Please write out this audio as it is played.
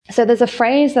So there's a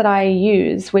phrase that I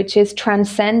use, which is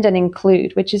transcend and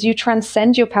include, which is you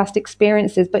transcend your past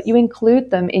experiences, but you include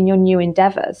them in your new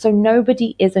endeavors. So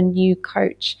nobody is a new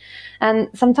coach. And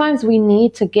sometimes we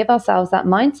need to give ourselves that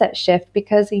mindset shift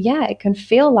because, yeah, it can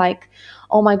feel like,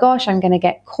 oh my gosh, I'm going to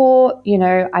get caught.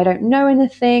 I don't know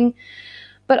anything.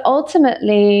 But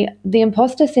ultimately, the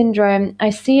imposter syndrome, I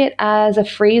see it as a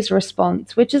freeze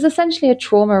response, which is essentially a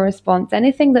trauma response.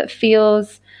 Anything that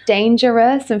feels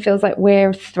dangerous and feels like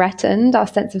we're threatened, our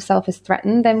sense of self is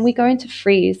threatened, then we go into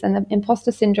freeze. And the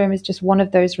imposter syndrome is just one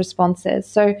of those responses.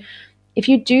 So if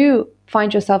you do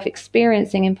find yourself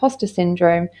experiencing imposter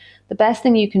syndrome, the best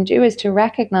thing you can do is to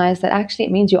recognize that actually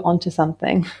it means you're onto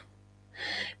something.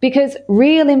 Because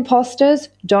real imposters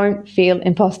don't feel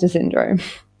imposter syndrome.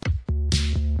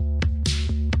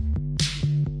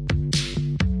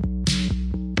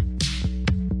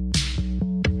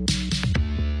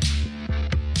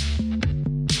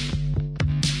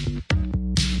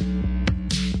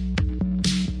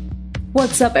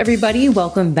 What's up, everybody?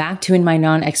 Welcome back to In My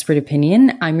Non-Expert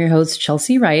Opinion. I'm your host,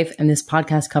 Chelsea Rife, and this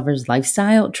podcast covers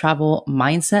lifestyle, travel,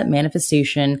 mindset,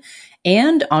 manifestation,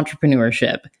 and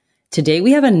entrepreneurship. Today,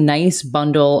 we have a nice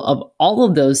bundle of all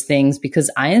of those things because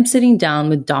I am sitting down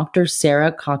with Dr.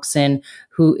 Sarah Coxon,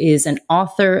 who is an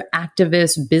author,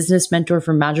 activist, business mentor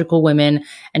for magical women,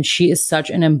 and she is such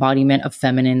an embodiment of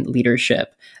feminine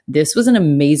leadership. This was an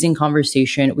amazing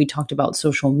conversation. We talked about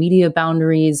social media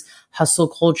boundaries, hustle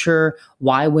culture,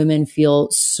 why women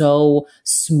feel so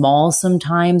small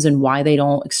sometimes and why they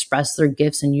don't express their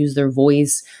gifts and use their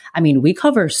voice. I mean, we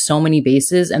cover so many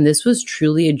bases, and this was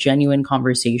truly a genuine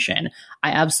conversation.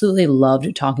 I absolutely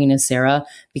loved talking to Sarah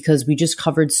because we just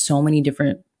covered so many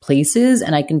different places,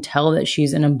 and I can tell that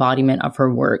she's an embodiment of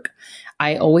her work.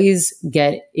 I always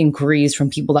get inquiries from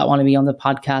people that want to be on the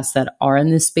podcast that are in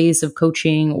this space of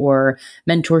coaching or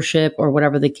mentorship or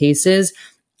whatever the case is.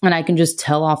 And I can just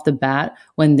tell off the bat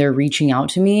when they're reaching out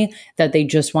to me that they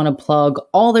just want to plug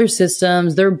all their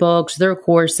systems, their books, their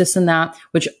course, this and that,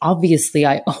 which obviously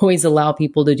I always allow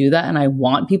people to do that. And I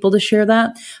want people to share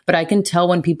that. But I can tell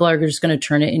when people are just going to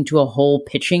turn it into a whole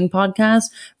pitching podcast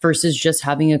versus just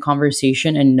having a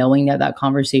conversation and knowing that that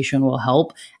conversation will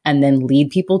help and then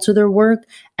lead people to their work.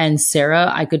 And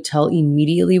Sarah, I could tell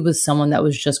immediately was someone that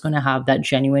was just going to have that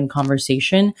genuine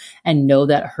conversation and know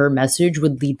that her message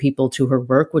would lead people to her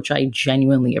work, which I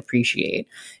genuinely appreciate.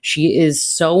 She is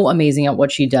so amazing at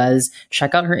what she does.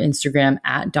 Check out her Instagram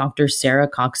at Dr. Sarah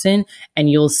Coxon, and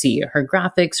you'll see her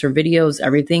graphics, her videos,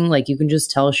 everything. Like, you can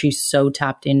just tell she's so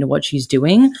tapped into what she's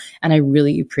doing. And I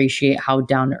really appreciate how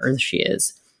down to earth she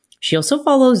is. She also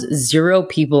follows 0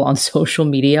 people on social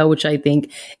media, which I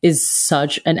think is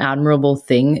such an admirable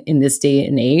thing in this day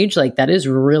and age. Like, that is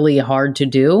really hard to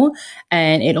do.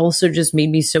 And it also just made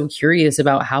me so curious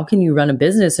about how can you run a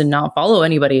business and not follow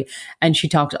anybody? And she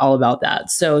talked all about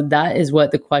that. So that is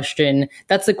what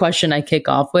that's the question I kick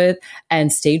off with.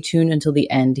 And stay tuned until the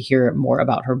end to hear more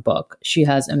about her book. She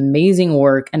has amazing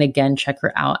work. And again, check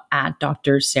her out at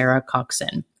Dr. Sarah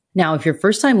Coxon. Now, if you're a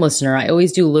first-time listener, I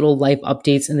always do little life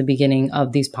updates in the beginning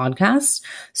of these podcasts.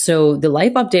 So the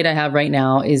life update I have right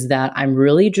now is that I'm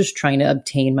really just trying to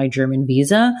obtain my German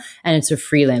visa, and it's a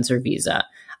freelancer visa.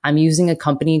 I'm using a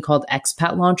company called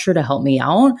Expat Launcher to help me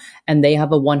out, and they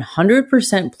have a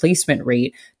 100% placement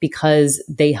rate because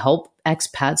they help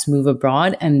expats move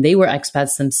abroad, and they were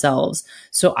expats themselves.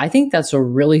 So I think that's a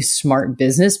really smart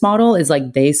business model. Is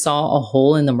like they saw a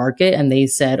hole in the market and they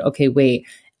said, okay, wait,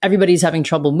 everybody's having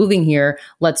trouble moving here.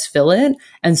 Let's fill it.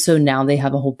 And so now they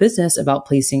have a whole business about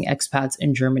placing expats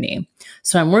in Germany.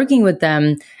 So I'm working with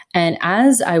them. And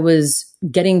as I was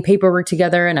getting paperwork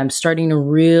together and I'm starting to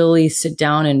really sit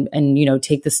down and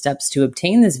take the steps to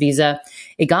obtain this visa,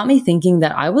 it got me thinking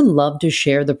that I would love to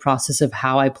share the process of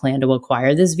how I plan to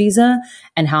acquire this visa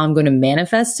and how I'm going to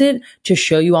manifest it to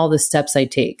show you all the steps I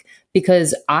take.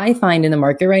 Because I find in the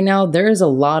market right now, there is a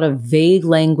lot of vague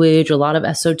language, a lot of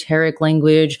esoteric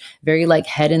language, very like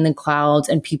head in the clouds,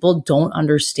 and people don't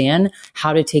understand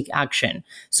how to take action.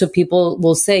 So people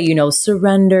will say,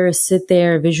 surrender, sit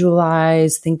there,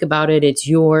 visualize, think about it, it's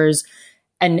yours.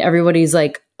 And everybody's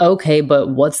like, okay, but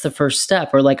what's the first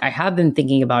step? Or like, I have been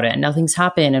thinking about it and nothing's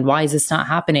happened. And why is this not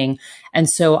happening? And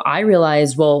so I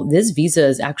realized, well, this visa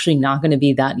is actually not going to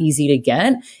be that easy to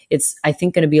get. It's, I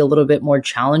think, going to be a little bit more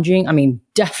challenging. I mean,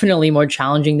 definitely more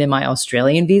challenging than my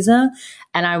Australian visa.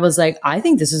 And I was like, I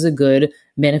think this is a good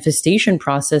manifestation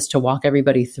process to walk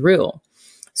everybody through.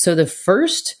 So the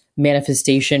first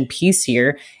manifestation piece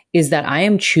here is that I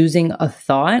am choosing a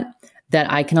thought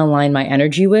that I can align my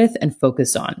energy with and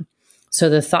focus on. So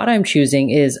the thought I'm choosing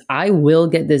is I will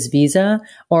get this visa,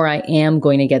 or I am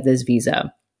going to get this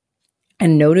visa.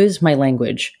 And notice my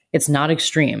language. It's not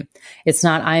extreme. It's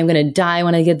not, I'm going to die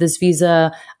when I get this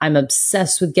visa. I'm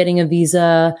obsessed with getting a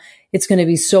visa. It's going to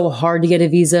be so hard to get a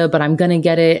visa, but I'm going to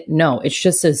get it. No, it's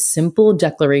just a simple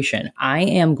declaration. I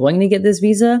am going to get this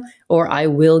visa, or I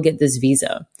will get this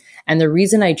visa. And the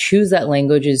reason I choose that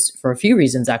language is for a few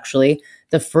reasons, actually.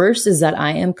 The first is that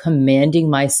I am commanding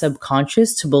my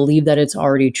subconscious to believe that it's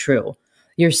already true.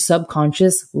 Your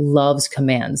subconscious loves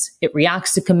commands. It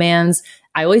reacts to commands.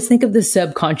 I always think of the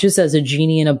subconscious as a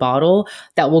genie in a bottle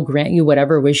that will grant you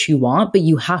whatever wish you want, but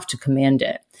you have to command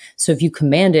it. So if you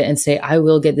command it and say, I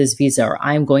will get this visa, or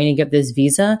I'm going to get this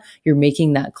visa, you're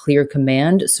making that clear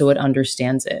command so it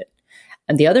understands it.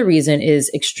 And the other reason is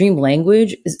extreme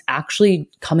language is actually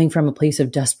coming from a place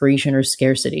of desperation or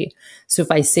scarcity. So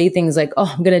if I say things like,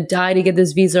 oh, I'm going to die to get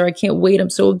this visa, or I can't wait, I'm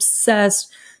so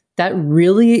obsessed, that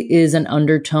really is an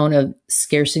undertone of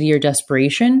scarcity or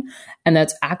desperation. And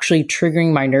that's actually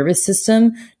triggering my nervous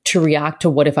system to react to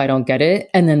what if I don't get it?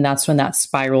 And then that's when that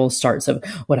spiral starts of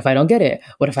what if I don't get it?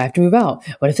 What if I have to move out?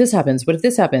 What if this happens? What if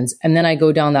this happens? And then I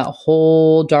go down that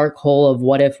whole dark hole of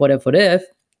what if, what if, what if.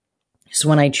 So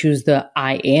when I choose the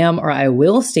I am or I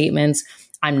will statements,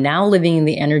 I'm now living in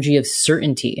the energy of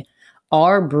certainty.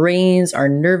 Our brains, our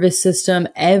nervous system,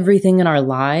 everything in our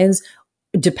lives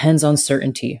depends on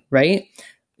certainty, right?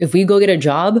 If we go get a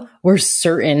job, we're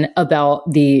certain about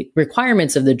the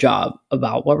requirements of the job,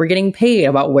 about what we're getting paid,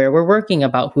 about where we're working,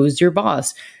 about who's your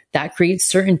boss. That creates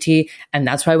certainty. And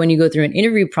that's why when you go through an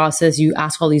interview process, you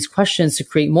ask all these questions to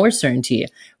create more certainty.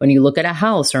 When you look at a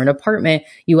house or an apartment,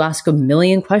 you ask a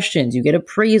million questions, you get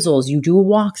appraisals, you do a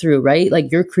walkthrough, right?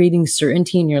 Like you're creating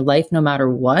certainty in your life no matter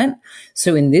what.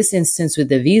 So in this instance with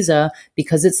the visa,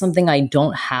 because it's something I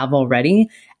don't have already,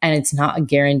 and it's not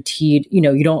guaranteed, you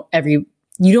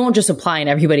don't just apply and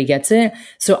everybody gets it.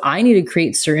 So I need to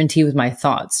create certainty with my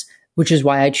thoughts, which is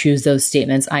why I choose those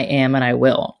statements, I am and I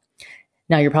will.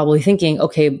 Now you're probably thinking,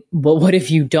 okay, but what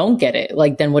if you don't get it?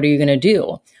 Like, then what are you going to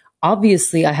do?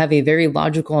 Obviously, I have a very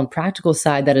logical and practical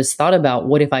side that has thought about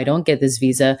what if I don't get this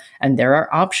visa? And there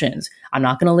are options. I'm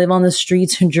not going to live on the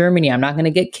streets in Germany. I'm not going to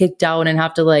get kicked out and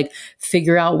have to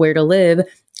figure out where to live.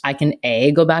 I can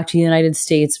go back to the United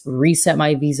States, reset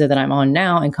my visa that I'm on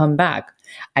now and come back.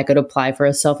 I could apply for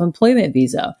a self-employment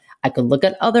visa. I could look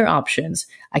at other options.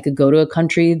 I could go to a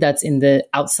country that's in the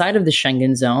outside of the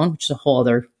Schengen zone, which is a whole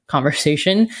other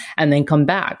conversation, and then come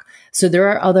back. So there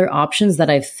are other options that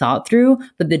I've thought through,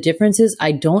 but the difference is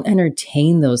I don't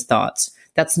entertain those thoughts.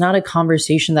 That's not a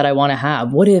conversation that I want to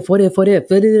have. What if?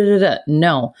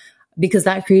 No, because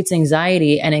that creates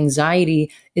anxiety, and anxiety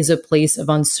is a place of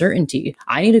uncertainty.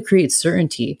 I need to create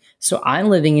certainty. So I'm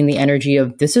living in the energy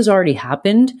of this has already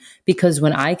happened, because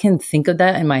when I can think of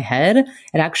that in my head,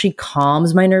 it actually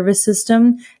calms my nervous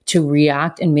system to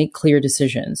react and make clear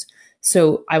decisions.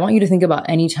 So I want you to think about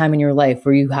any time in your life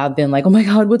where you have been like, oh my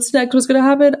God, what's next? What's going to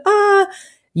happen?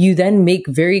 You then make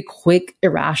very quick,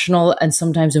 irrational, and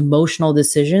sometimes emotional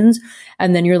decisions.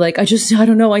 And then you're like, I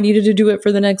don't know. I needed to do it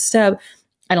for the next step.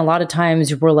 And a lot of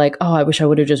times we're like, oh, I wish I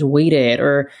would have just waited,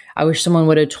 or I wish someone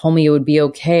would have told me it would be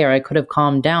okay, or I could have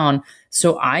calmed down.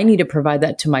 So I need to provide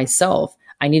that to myself.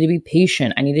 I need to be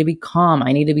patient. I need to be calm.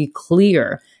 I need to be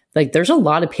clear. There's a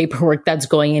lot of paperwork that's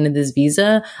going into this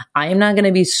visa. I am not going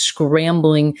to be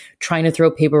scrambling, trying to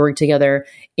throw paperwork together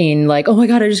in oh my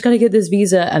God, I just got to get this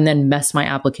visa and then mess my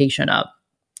application up.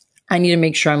 I need to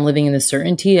make sure I'm living in the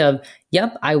certainty of,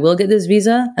 yep, I will get this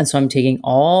visa. And so I'm taking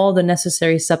all the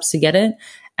necessary steps to get it.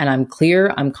 And I'm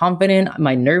clear, I'm confident,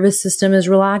 my nervous system is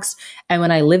relaxed. And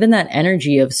when I live in that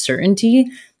energy of certainty,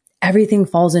 everything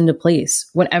falls into place.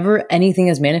 Whenever anything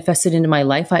is manifested into my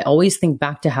life, I always think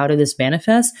back to how did this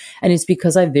manifest? And it's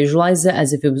because I visualize it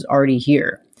as if it was already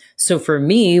here. So for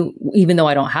me, even though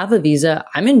I don't have a visa,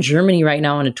 I'm in Germany right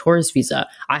now on a tourist visa.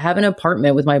 I have an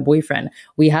apartment with my boyfriend.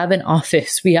 We have an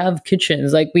office. We have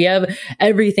kitchens. We have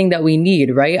everything that we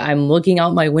need, right? I'm looking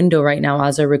out my window right now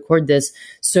as I record this.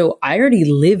 So I already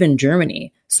live in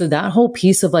Germany. So that whole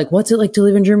piece of what's it like to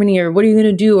live in Germany, or what are you going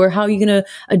to do, or how are you going to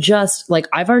adjust?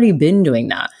 I've already been doing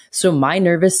that. So my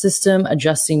nervous system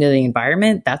adjusting to the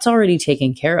environment, that's already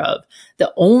taken care of.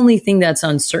 The only thing that's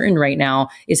uncertain right now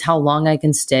is how long I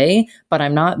can stay, but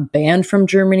I'm not banned from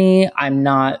Germany. I'm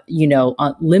not,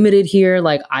 limited here.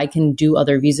 I can do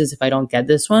other visas if I don't get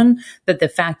this one. But the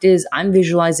fact is, I'm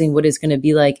visualizing what it's going to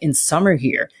be like in summer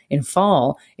here, in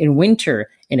fall, in winter,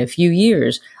 in a few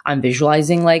years. I'm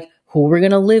visualizing who we're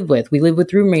going to live with. We live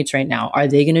with roommates right now. Are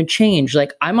they going to change?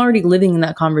 I'm already living in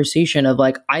that conversation of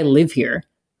I live here,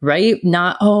 right?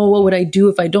 Not, oh, what would I do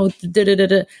if I don't?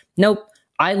 Nope.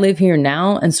 I live here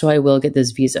now. And so I will get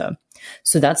this visa.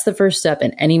 So that's the first step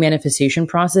in any manifestation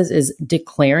process, is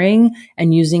declaring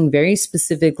and using very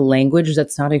specific language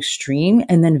that's not extreme,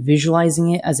 and then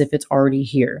visualizing it as if it's already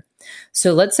here.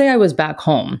 So let's say I was back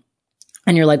home.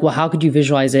 And you're like, well, how could you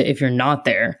visualize it if you're not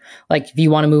there? Like, if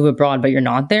you want to move abroad, but you're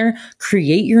not there,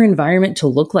 create your environment to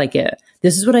look like it.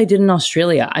 This is what I did in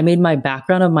Australia. I made my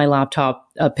background of my laptop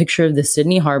a picture of the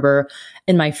Sydney Harbor.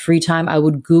 In my free time, I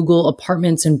would Google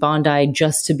apartments in Bondi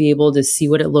just to be able to see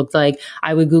what it looked like.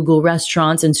 I would Google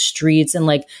restaurants and streets and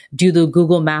like do the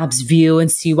Google Maps view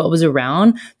and see what was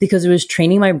around, because it was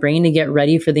training my brain to get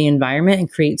ready for the environment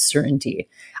and create certainty.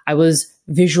 I was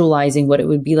visualizing what it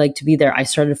would be like to be there. I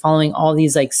started following all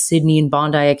these like Sydney and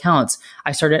Bondi accounts.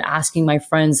 I started asking my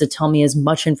friends to tell me as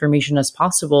much information as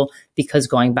possible, because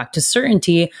going back to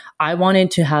certainty, I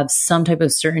wanted to have some type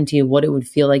of certainty of what it would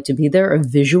feel like to be there, or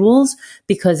visuals,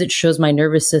 because it shows my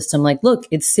nervous system like, look,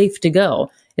 it's safe to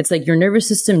go. It's like your nervous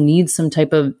system needs some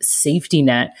type of safety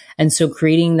net. And so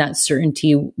creating that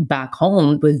certainty back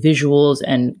home with visuals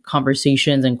and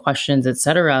conversations and questions,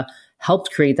 etc.,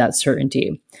 helped create that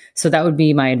certainty. So that would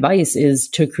be my advice, is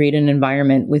to create an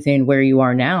environment within where you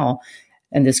are now.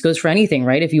 And this goes for anything,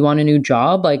 right? If you want a new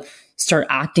job, like start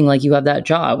acting like you have that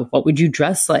job. What would you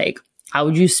dress like? How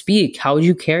would you speak? How would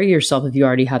you carry yourself if you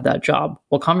already had that job?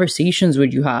 What conversations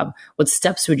would you have? What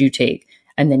steps would you take?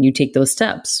 And then you take those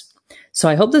steps. So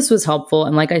I hope this was helpful.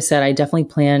 And like I said, I definitely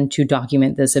plan to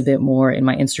document this a bit more in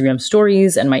my Instagram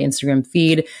stories and my Instagram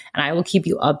feed. And I will keep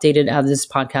you updated as this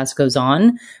podcast goes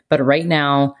on. But right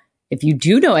now, if you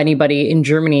do know anybody in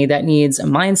Germany that needs a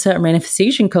mindset or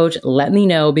manifestation coach, let me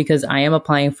know, because I am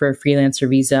applying for a freelancer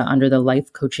visa under the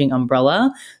life coaching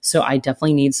umbrella. So I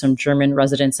definitely need some German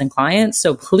residents and clients.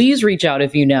 So please reach out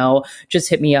if you know. Just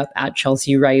hit me up at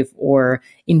Chelsea Rife or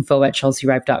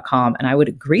info@chelsearife.com, and I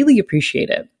would greatly appreciate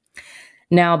it.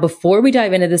 Now, before we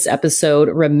dive into this episode,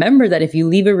 remember that if you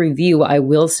leave a review, I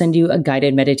will send you a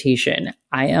guided meditation.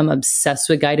 I am obsessed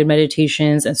with guided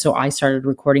meditations, and so I started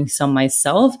recording some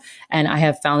myself, and I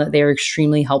have found that they are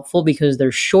extremely helpful because they're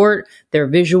short, they're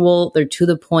visual, they're to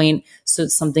the point, so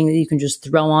it's something that you can just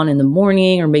throw on in the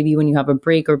morning, or maybe when you have a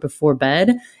break or before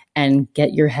bed, and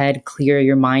get your head clear,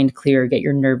 your mind clear, get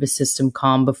your nervous system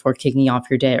calm before kicking off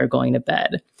your day or going to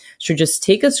bed. So just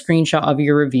take a screenshot of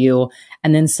your review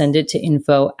and then send it to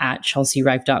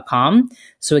info@chelsearife.com.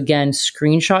 So again,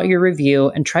 screenshot your review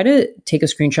and try to take a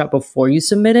screenshot before you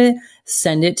submit it.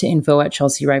 Send it to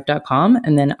info@chelsearife.com,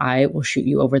 and then I will shoot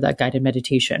you over that guided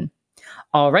meditation.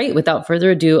 All right, without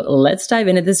further ado, let's dive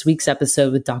into this week's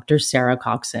episode with Dr. Sarah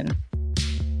Coxon.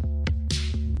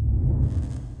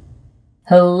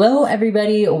 Hello,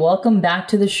 everybody. Welcome back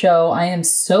to the show. I am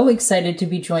so excited to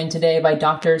be joined today by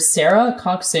Dr. Sarah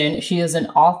Coxon. She is an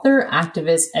author,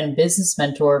 activist, and business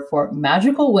mentor for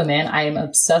magical women. I am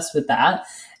obsessed with that.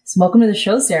 So welcome to the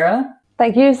show, Sarah.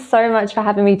 Thank you so much for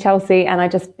having me, Chelsea. And I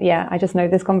just know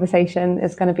this conversation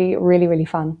is going to be really, really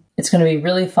fun. It's going to be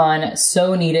really fun.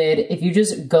 So needed. If you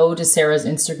just go to Sarah's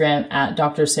Instagram at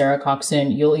Dr. Sarah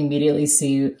Coxon, you'll immediately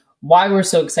see why we're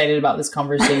so excited about this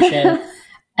conversation.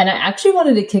 And I actually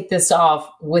wanted to kick this off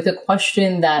with a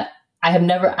question that I have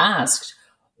never asked.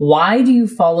 Why do you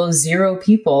follow 0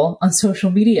 people on social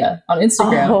media, on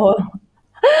Instagram? Oh,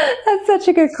 that's such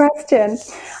a good question.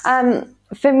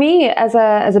 For me, as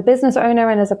a business owner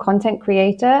and as a content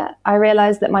creator, I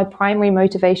realized that my primary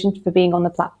motivation for being on the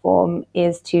platform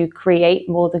is to create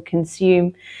more than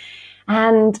consume.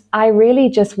 And I really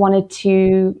just wanted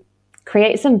to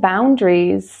create some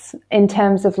boundaries in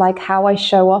terms of like how I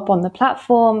show up on the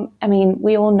platform. I mean,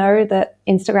 we all know that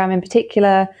Instagram in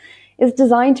particular is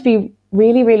designed to be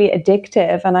really, really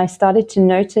addictive. And I started to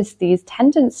notice these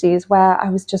tendencies where I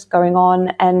was just going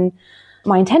on, and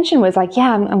my intention was like,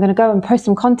 yeah, I'm going to go and post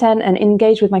some content and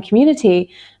engage with my community.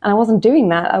 And I wasn't doing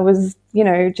that. I was,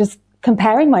 just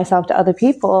comparing myself to other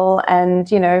people and,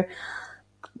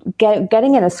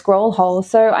 getting in a scroll hole.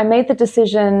 So I made the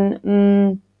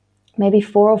decision, maybe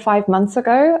 4 or 5 months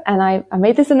ago. And I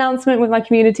made this announcement with my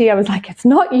community. I was like, it's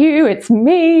not you, it's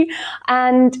me.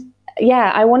 And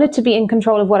yeah, I wanted to be in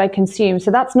control of what I consume.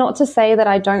 So that's not to say that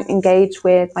I don't engage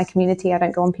with my community. I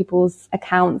don't go on people's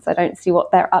accounts. I don't see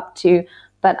what they're up to,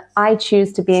 but I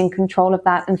choose to be in control of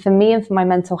that. And for me and for my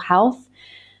mental health,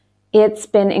 it's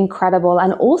been incredible.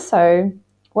 And also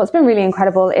what's been really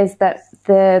incredible is that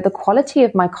the quality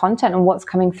of my content and what's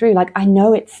coming through, like I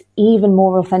know it's even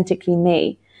more authentically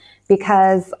me,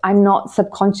 because I'm not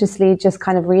subconsciously just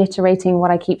kind of reiterating what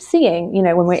I keep seeing,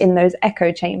 when we're in those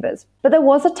echo chambers. But there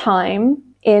was a time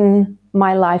in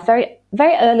my life, very,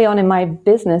 very early on in my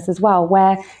business as well,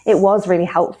 where it was really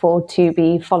helpful to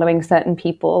be following certain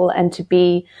people and to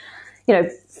be, I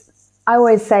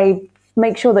always say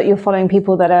make sure that you're following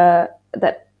people that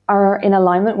are in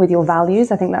alignment with your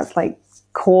values. I think that's like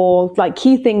core, like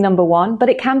key thing number one, but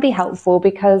it can be helpful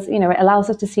because, you know, it allows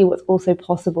us to see what's also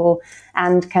possible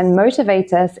and can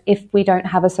motivate us if we don't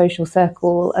have a social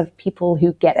circle of people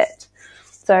who get it.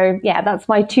 So yeah, that's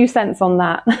my 2 cents on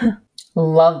that.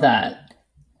 Love that.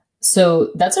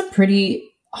 So that's a pretty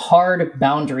hard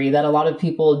boundary that a lot of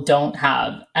people don't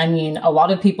have. I mean, a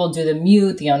lot of people do the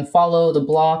mute, the unfollow, the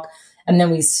block, and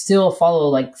then we still follow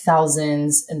like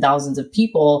thousands and thousands of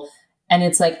people. And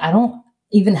it's like, I don't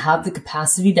even have the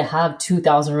capacity to have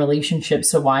 2,000 relationships.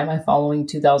 So why am I following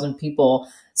 2,000 people?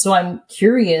 So I'm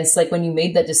curious, like when you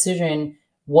made that decision,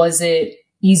 was it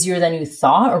easier than you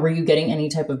thought, or were you getting any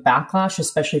type of backlash,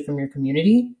 especially from your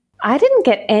community? I didn't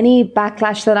get any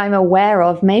backlash that I'm aware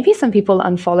of. Maybe some people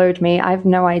unfollowed me. I have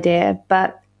no idea,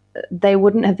 but they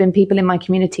wouldn't have been people in my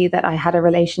community that I had a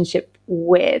relationship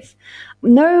with.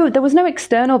 No, there was no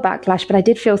external backlash, but I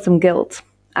did feel some guilt.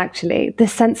 Actually,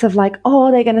 this sense of like, oh,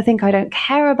 they're going to think I don't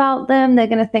care about them. They're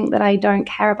going to think that I don't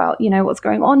care about, you know, what's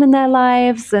going on in their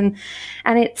lives. And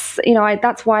it's, you know,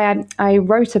 that's why I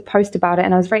wrote a post about it,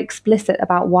 and I was very explicit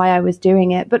about why I was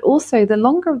doing it. But also the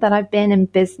longer that I've been in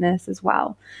business as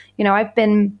well, you know, I've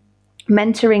been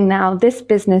mentoring now. This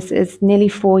business is nearly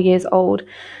 4 years old.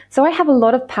 So I have a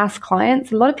lot of past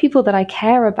clients, a lot of people that I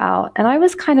care about. And I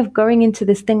was kind of going into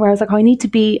this thing where I was like, oh, I need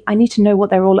to know what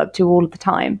they're all up to all of the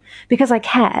time because I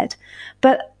cared,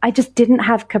 but I just didn't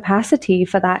have capacity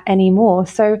for that anymore.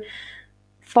 So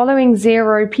following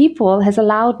 0 people has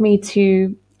allowed me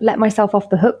to let myself off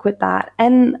the hook with that.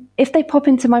 And if they pop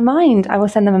into my mind, I will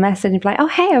send them a message and be like, oh,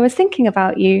 hey, I was thinking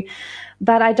about you,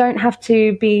 but I don't have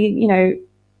to be, you know,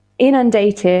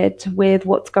 inundated with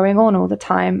what's going on all the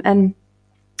time. And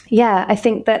yeah, I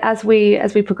think that as we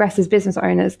progress as business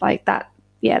owners, like that,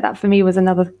 yeah, that for me was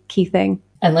another key thing.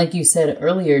 And like you said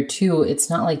earlier too,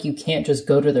 it's not like you can't just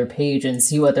go to their page and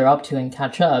see what they're up to and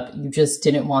catch up. You just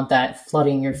didn't want that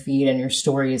flooding your feed and your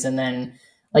stories. And then,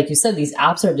 like you said, these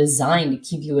apps are designed to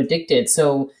keep you addicted.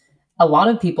 So a lot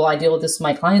of people, I deal with this with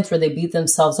my clients where they beat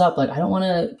themselves up. Like, I don't want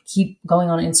to keep going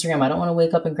on Instagram. I don't want to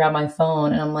wake up and grab my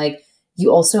phone. And I'm like, you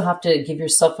also have to give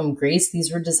yourself some grace.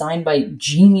 These were designed by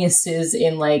geniuses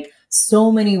in like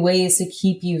so many ways to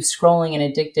keep you scrolling and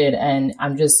addicted. And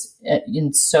I'm just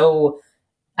so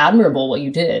admirable what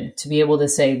you did to be able to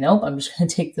say, nope, I'm just going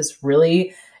to take this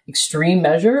really extreme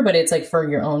measure, but it's like for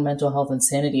your own mental health and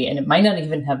sanity. And it might not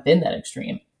even have been that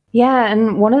extreme. Yeah.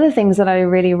 And one of the things that I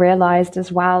really realized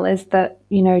as well is that,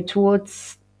 you know,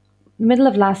 towards the middle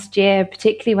of last year,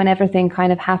 particularly when everything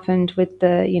kind of happened with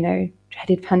the, you know,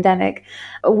 dreaded pandemic,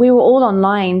 we were all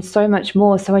online so much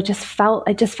more. So I just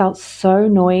felt so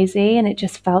noisy, and it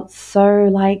just felt so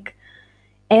like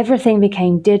everything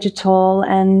became digital.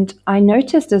 And I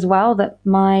noticed as well that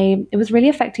it was really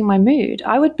affecting my mood.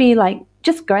 I would be like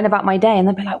just going about my day and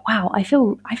then be like, wow, I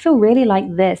feel really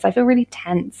like this. I feel really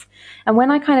tense. And when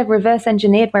I kind of reverse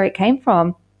engineered where it came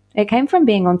from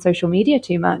being on social media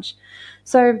too much.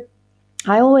 So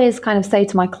I always kind of say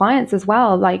to my clients as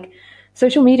well, like,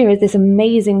 social media is this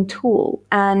amazing tool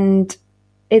and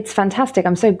it's fantastic.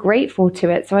 I'm so grateful to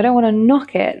it. So I don't want to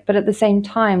knock it. But at the same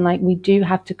time, like, we do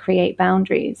have to create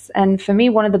boundaries. And for me,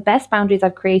 one of the best boundaries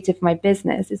I've created for my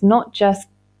business is not just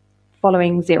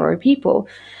following 0 people,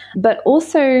 but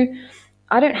also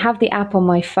I don't have the app on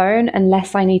my phone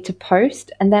unless I need to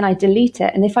post, and then I delete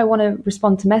it. And if I want to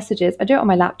respond to messages, I do it on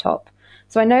my laptop.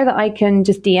 So I know that I can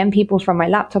just DM people from my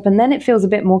laptop, and then it feels a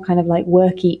bit more kind of like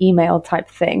worky email type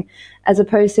thing, as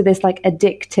opposed to this like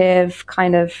addictive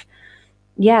kind of,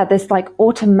 yeah, this like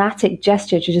automatic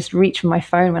gesture to just reach for my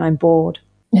phone when I'm bored.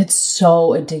 It's so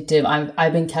addictive.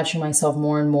 I've been catching myself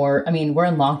more and more. I mean, we're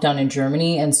in lockdown in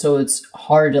Germany, and so it's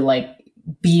hard to like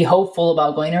be hopeful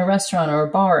about going to a restaurant or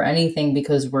a bar or anything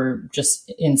because we're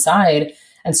just inside.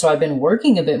 And so I've been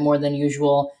working a bit more than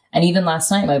usual. And even last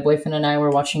night, my boyfriend and I were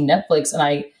watching Netflix, and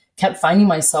I kept finding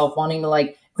myself wanting to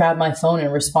like grab my phone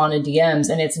and respond to DMs.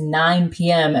 And it's 9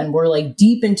 p.m. and we're like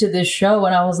deep into this show.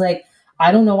 And I was like,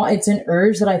 I don't know why. It's an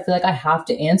urge that I feel like I have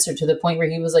to answer, to the point where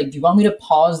he was like, do you want me to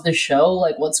pause the show?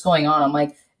 Like, what's going on? I'm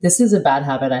like, this is a bad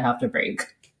habit I have to break.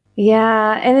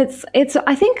 Yeah. And it's,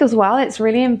 I think as well, it's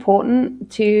really important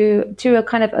to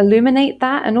kind of illuminate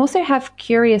that and also have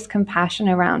curious compassion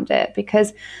around it,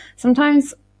 because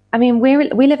sometimes, I mean, we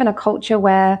live in a culture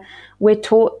where we're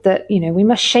taught that, you know, we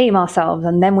must shame ourselves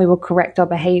and then we will correct our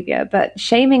behavior. But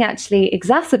shaming actually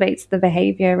exacerbates the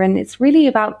behavior. And it's really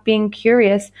about being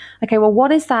curious. Okay, well,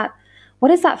 what is that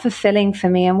fulfilling for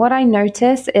me? And what I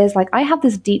notice is like, I have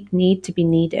this deep need to be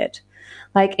needed.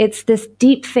 Like, it's this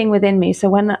deep thing within me. So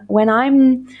when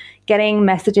I'm getting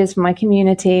messages from my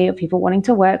community or people wanting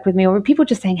to work with me, or people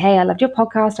just saying, hey, I loved your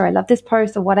podcast, or I love this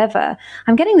post, or whatever,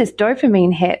 I'm getting this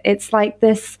dopamine hit. It's like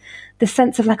this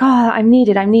sense of like, oh, I'm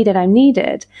needed.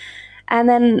 And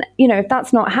then, if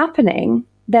that's not happening,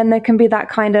 then there can be that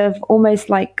kind of almost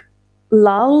like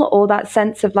lull, or that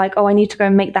sense of like, oh, I need to go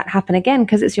and make that happen again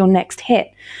because it's your next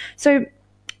hit. So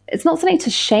it's not something to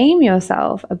shame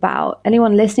yourself about.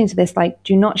 Anyone listening to this, like,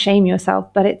 do not shame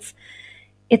yourself, but it's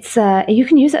you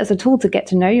can use it as a tool to get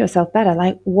to know yourself better.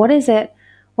 Like, what is it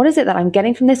that I'm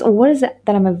getting from this, or what is it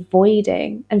that I'm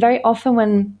avoiding? And very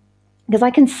often because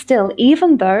I can still,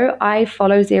 even though I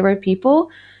follow 0 people,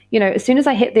 as soon as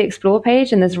I hit the explore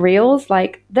page and there's reels,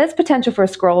 like, there's potential for a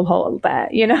scroll hole there,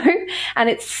 and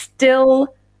it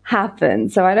still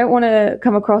happens. So I don't want to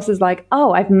come across as like,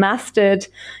 oh, I've mastered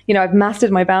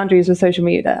my boundaries with social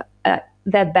media.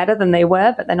 They're better than they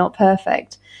were, but they're not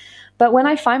perfect. But when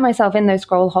I find myself in those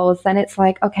scroll holes, then it's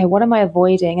like, okay, what am I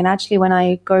avoiding? And actually, when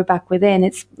I go back within,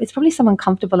 it's probably some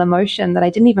uncomfortable emotion that I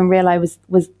didn't even realize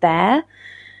was there.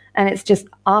 And it's just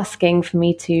asking for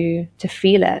me to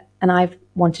feel it. And I've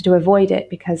wanted to avoid it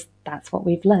because that's what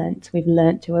we've learned. We've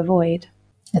learned to avoid.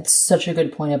 It's such a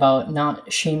good point about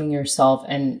not shaming yourself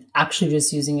and actually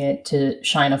just using it to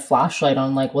shine a flashlight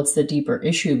on like, what's the deeper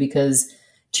issue? Because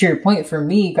to your point, for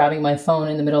me, grabbing my phone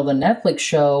in the middle of the Netflix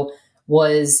show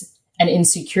was an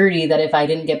insecurity that if I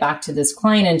didn't get back to this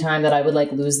client in time, that I would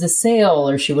like lose the sale,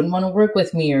 or she wouldn't want to work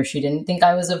with me, or she didn't think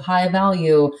I was of high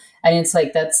value. And it's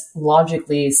like, that's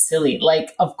logically silly.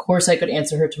 Like, of course I could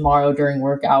answer her tomorrow during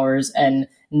work hours and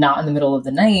not in the middle of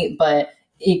the night, but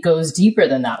it goes deeper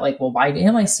than that. Like, well, why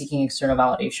am I seeking external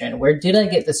validation? Where did I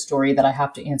get the story that I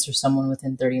have to answer someone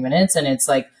within 30 minutes? And it's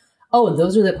like, oh,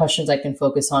 those are the questions I can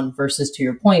focus on, versus, to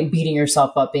your point, beating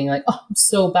yourself up, being like, oh, I'm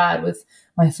so bad with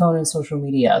my phone and social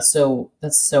media. So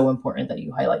that's so important that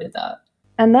you highlighted that.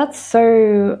 And that's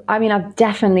so, I've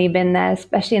definitely been there,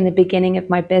 especially in the beginning of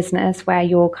my business, where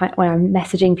when I'm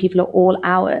messaging people at all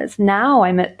hours. Now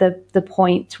I'm at the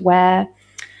point where,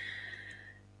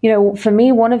 for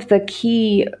me, one of the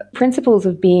key principles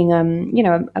of being,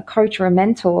 a coach or a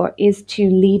mentor is to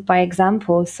lead by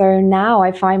example. So now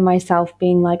I find myself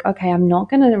being like, okay, I'm not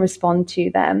going to respond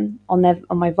to them on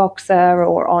my Voxer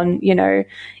or on,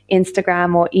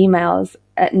 Instagram or emails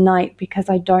at night, because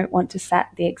I don't want to set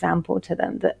the example to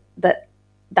them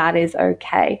that is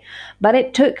okay. But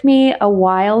it took me a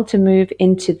while to move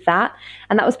into that.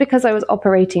 And that was because I was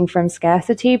operating from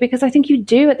scarcity, because I think you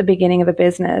do at the beginning of a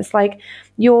business. Like,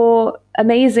 you're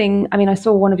amazing. I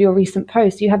saw one of your recent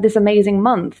posts. You have this amazing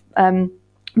month.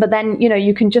 But then,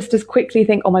 you can just as quickly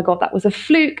think, oh my God, that was a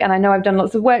fluke. And I know I've done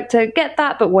lots of work to get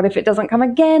that, but what if it doesn't come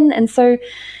again? And so,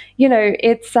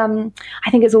 it's,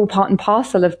 I think it's all part and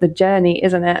parcel of the journey,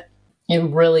 isn't it? It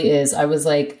really is. I was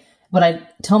like, when I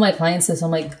tell my clients this,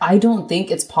 I'm like, I don't think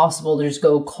it's possible to just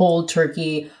go cold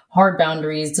turkey, hard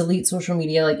boundaries, delete social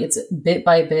media. Like, it's bit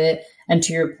by bit. And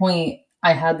to your point,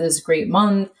 I had this great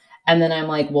month. And then I'm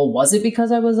like, well, was it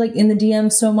because I was like in the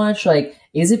DM so much? Like,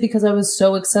 is it because I was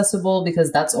so accessible?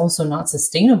 Because that's also not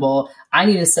sustainable. I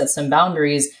need to set some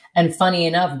boundaries. And funny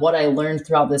enough, what I learned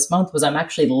throughout this month was I'm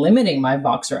actually limiting my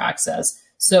Voxer access.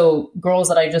 So girls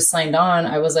that I just signed on,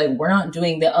 I was like, we're not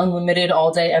doing the unlimited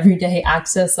all day, every day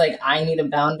access. Like, I need a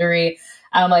boundary.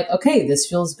 And I'm like, okay, this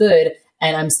feels good.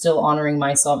 And I'm still honoring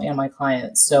myself and my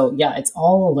clients. So yeah, it's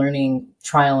all a learning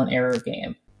trial and error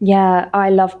game. Yeah,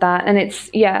 I love that. And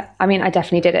I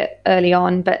definitely did it early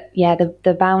on, but yeah,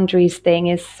 the boundaries thing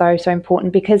is so, so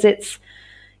important, because it's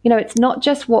not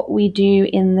just what we do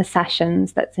in the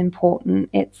sessions that's important.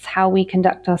 It's how we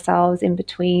conduct ourselves in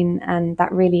between. And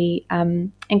that really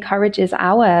encourages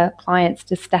our clients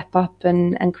to step up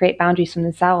and create boundaries for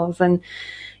themselves. And,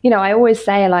 I always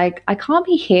say, like, I can't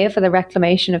be here for the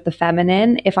reclamation of the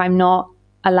feminine if I'm not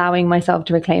allowing myself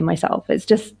to reclaim myself. It's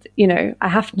just, I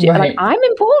have to, right. Like, I'm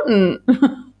important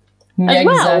as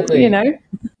well, exactly.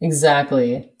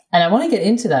 Exactly. And I want to get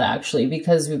into that actually,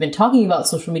 because we've been talking about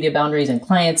social media boundaries and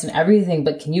clients and everything,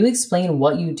 but can you explain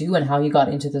what you do and how you got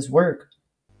into this work?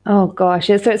 Oh gosh.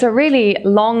 So it's a really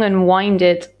long and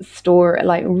winded story,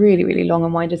 like really, really long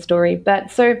and winded story.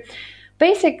 But so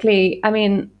basically,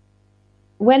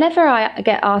 whenever I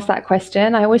get asked that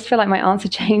question, I always feel like my answer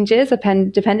changes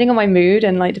depending on my mood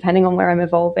and like depending on where I'm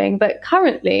evolving. But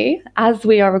currently, as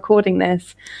we are recording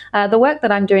this, the work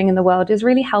that I'm doing in the world is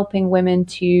really helping women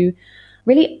to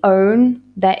really own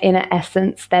their inner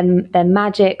essence, their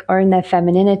magic, own their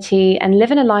femininity, and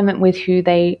live in alignment with who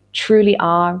they truly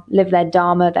are, live their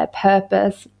dharma, their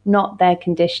purpose, not their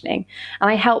conditioning.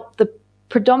 And I help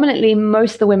predominantly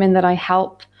most of the women that I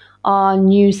help are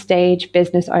new stage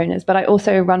business owners. But I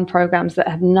also run programs that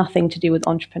have nothing to do with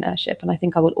entrepreneurship. And I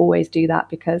think I will always do that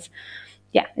because,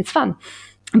 yeah, it's fun.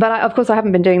 But of course, I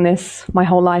haven't been doing this my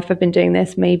whole life. I've been doing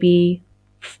this maybe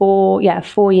 4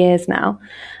 years now.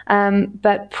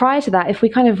 But prior to that, if we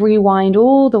kind of rewind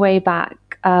all the way back,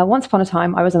 once upon a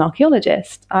time, I was an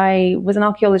archaeologist. I was an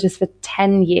archaeologist for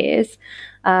 10 years.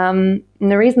 And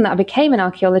the reason that I became an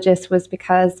archaeologist was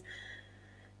because,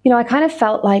 I kind of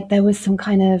felt like there was some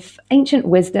kind of ancient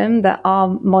wisdom that our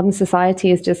modern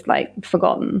society has just like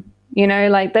forgotten.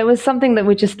 Like there was something that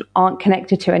we just aren't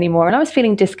connected to anymore. And I was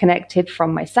feeling disconnected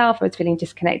from myself. I was feeling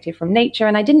disconnected from nature.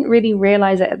 And I didn't really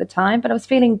realize it at the time, but I was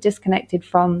feeling disconnected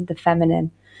from the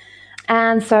feminine.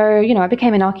 And so, I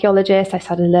became an archaeologist. I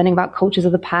started learning about cultures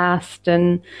of the past,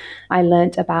 and I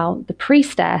learned about the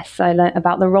priestess. I learned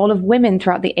about the role of women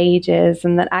throughout the ages,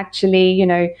 and that actually,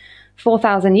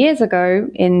 4,000 years ago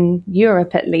in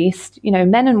Europe, at least,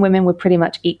 men and women were pretty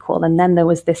much equal. And then there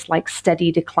was this like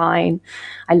steady decline.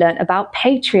 I learned about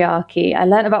patriarchy. I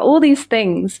learned about all these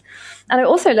things. And I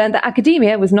also learned that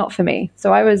academia was not for me.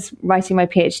 So I was writing my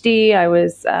PhD. I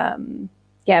was,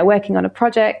 working on a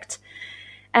project.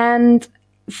 And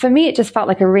for me, it just felt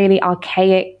like a really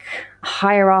archaic,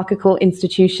 hierarchical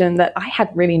institution that I had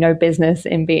really no business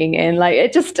in being in. Like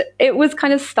it was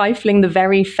kind of stifling the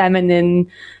very feminine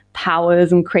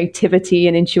powers and creativity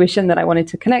and intuition that I wanted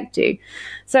to connect to.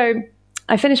 So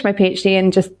I finished my PhD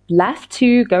and just left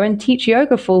to go and teach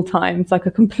yoga full time. It's like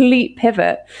a complete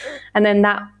pivot. And then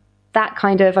that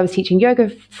kind of, I was teaching yoga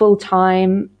full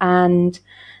time, and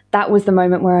that was the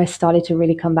moment where I started to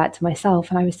really come back to myself.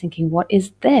 And I was thinking, what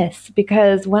is this?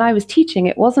 Because when I was teaching,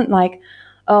 it wasn't like,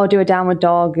 oh, do a downward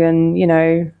dog and,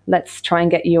 let's try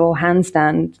and get your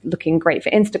handstand looking great for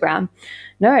Instagram.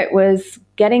 No, it was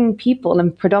getting people,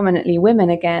 and predominantly women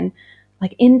again,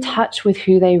 like in touch with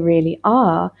who they really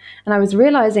are. And I was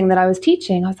realizing that I was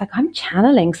teaching. I was like, I'm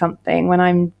channeling something when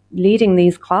I'm leading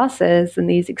these classes and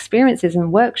these experiences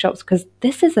and workshops, because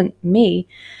this isn't me.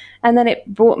 And then it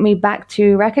brought me back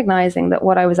to recognizing that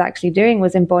what I was actually doing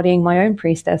was embodying my own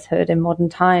priestesshood in modern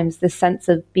times, this sense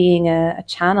of being a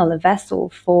channel, a vessel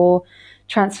for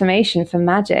transformation, for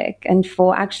magic, and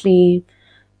for actually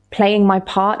playing my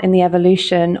part in the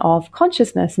evolution of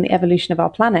consciousness and the evolution of our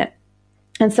planet.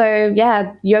 And so,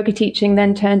 yoga teaching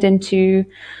then turned into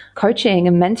coaching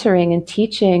and mentoring and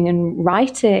teaching and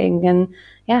writing. And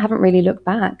I haven't really looked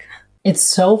back. It's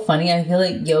so funny. I feel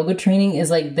like yoga training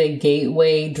is like the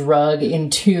gateway drug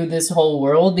into this whole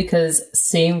world, because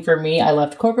same for me. I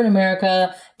left corporate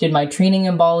America, did my training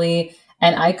in Bali,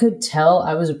 and I could tell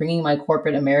I was bringing my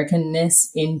corporate Americanness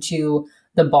into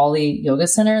the Bali Yoga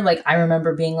Center. Like I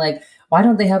remember being like, why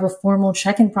don't they have a formal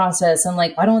check-in process? And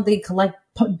like, why don't they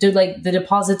do like the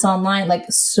deposits online? Like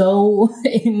so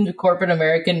in the corporate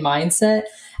American mindset.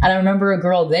 And I remember a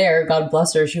girl there, God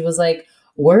bless her, she was like,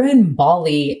 we're in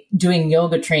Bali doing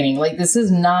yoga training. Like this is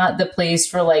not the place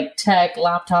for like tech,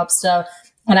 laptop stuff.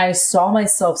 And I saw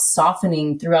myself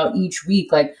softening throughout each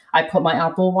week. Like I put my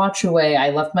Apple Watch away.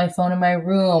 I left my phone in my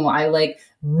room. I like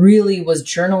really was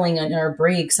journaling in our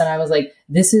breaks. And I was like,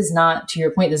 this is not, to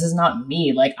your point, this is not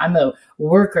me. Like I'm a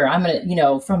worker. I'm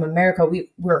from America, we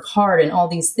work hard and all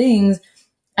these things.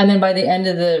 And then by the end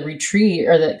of the retreat,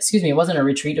 it wasn't a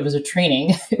retreat, it was a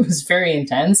training. It was very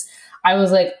intense. I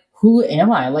was like, who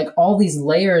am I? Like all these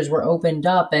layers were opened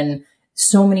up and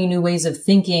so many new ways of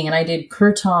thinking. And I did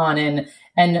kirtan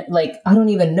and like, I don't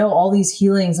even know, all these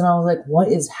healings. And I was like, what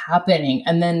is happening?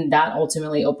 And then that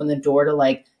ultimately opened the door to,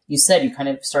 like you said, you kind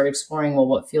of start exploring, well,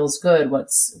 what feels good? What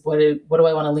do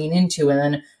I want to lean into? And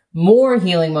then more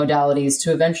healing modalities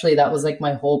to eventually, that was like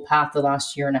my whole path the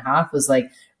last year and a half, was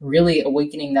like really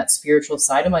awakening that spiritual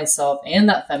side of myself and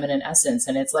that feminine essence.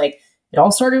 And it's like, it all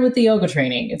started with the yoga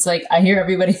training. It's like, I hear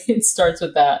everybody, it starts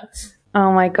with that.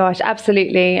 Oh my gosh,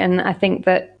 absolutely. And I think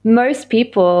that most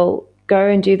people go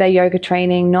and do their yoga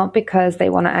training not because they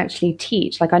want to actually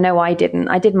teach. Like I know I didn't.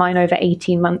 I did mine over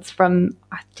 18 months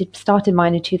started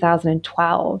mine in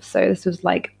 2012. So this was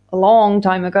like a long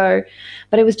time ago.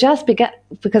 But it was just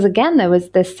because again, there was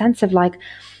this sense of like,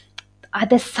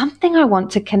 there's something I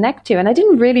want to connect to. And I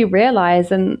didn't really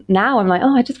realize. And now I'm like,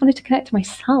 I just wanted to connect to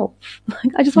myself.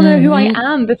 Like, I just want to know who I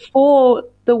am before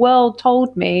the world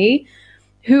told me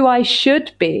who I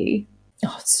should be.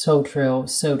 Oh, it's so true.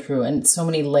 So true. And so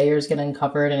many layers get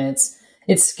uncovered, and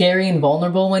it's scary and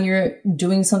vulnerable when you're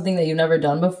doing something that you've never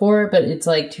done before. But it's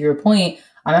like, to your point,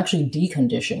 I'm actually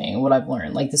deconditioning what I've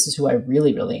learned. Like, this is who I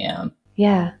really, really am.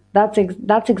 Yeah, that's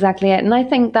exactly it. And I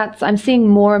think I'm seeing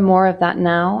more and more of that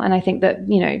now. And I think that,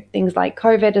 things like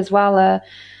COVID as well are,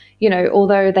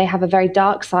 although they have a very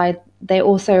dark side, they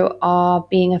also are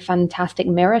being a fantastic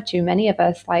mirror to many of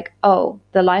us. Like, oh,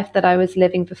 the life that I was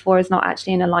living before is not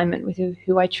actually in alignment with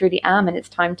who I truly am. And it's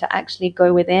time to actually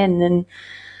go within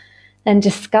and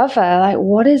discover, like,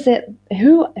 what is it?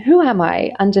 Who am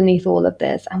I underneath all of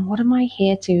this? And what am I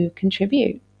here to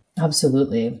contribute?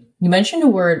 Absolutely. You mentioned a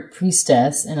word,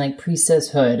 priestess, and like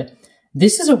priestesshood.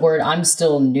 This is a word I'm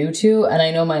still new to. And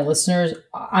I know my listeners,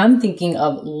 I'm thinking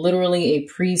of literally a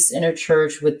priest in a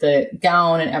church with the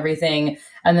gown and everything.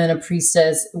 And then a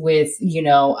priestess with,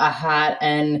 a hat,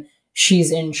 and she's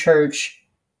in church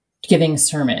giving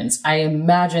sermons. I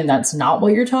imagine that's not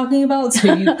what you're talking about.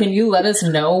 So can you let us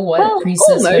know what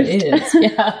priestesshood is?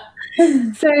 Yeah.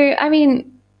 So, I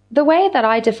mean, the way that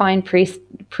I define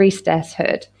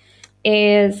priestesshood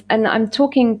is, and I'm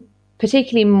talking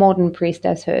particularly modern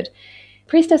priestesshood.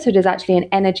 Priestesshood is actually an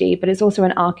energy, but it's also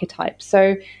an archetype.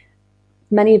 So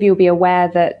many of you will be aware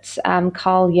that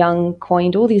Carl Jung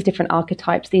coined all these different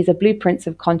archetypes. These are blueprints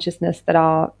of consciousness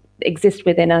that exist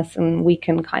within us, and we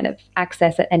can kind of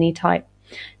access at any type.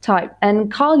 And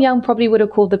Carl Jung probably would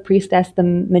have called the priestess the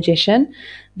magician,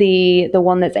 the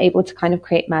one that's able to kind of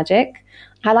create magic.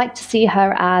 I like to see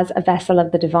her as a vessel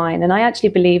of the divine. And I actually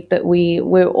believe that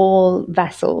we're all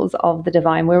vessels of the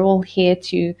divine. We're all here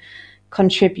to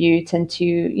contribute and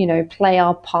to, play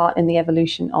our part in the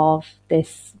evolution of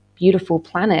this beautiful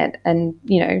planet and,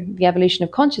 the evolution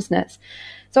of consciousness.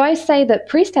 So I say that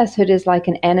priestesshood is like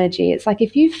an energy. It's like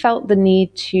if you felt the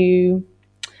need to,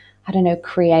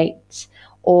 create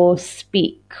or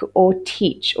speak or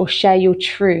teach or share your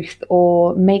truth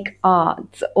or make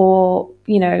art or,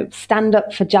 stand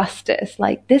up for justice.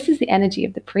 Like, this is the energy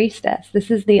of the priestess.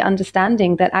 This is the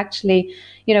understanding that actually,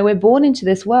 we're born into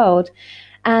this world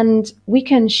and we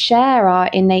can share our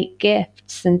innate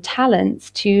gifts and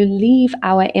talents to leave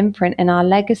our imprint and our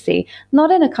legacy, not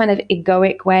in a kind of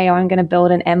egoic way, or I'm going to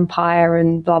build an empire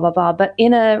and blah, blah, blah, but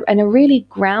in a really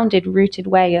grounded, rooted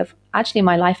way of actually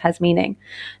my life has meaning.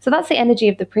 So that's the energy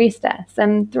of the priestess.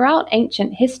 And throughout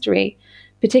ancient history,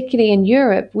 particularly in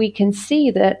Europe, we can see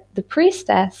that the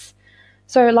priestess,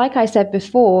 so like I said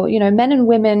before, men and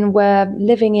women were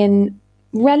living in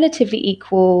relatively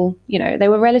equal, they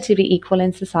were relatively equal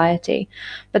in society.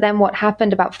 But then what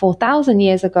happened about 4,000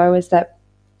 years ago is that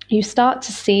you start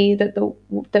to see that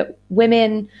that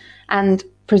women, and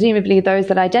presumably those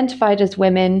that identified as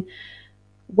women,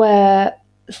 were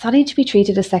starting to be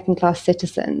treated as second-class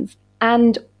citizens.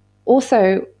 And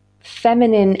also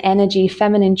feminine energy,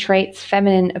 feminine traits,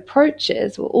 feminine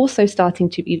approaches were also starting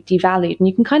to be devalued. And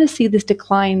you can kind of see this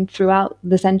decline throughout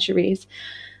the centuries.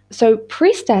 So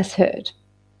priestesshood,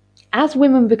 as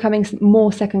women becoming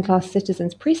more second-class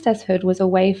citizens, priestesshood was a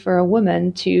way for a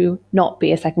woman to not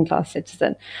be a second-class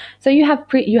citizen. So you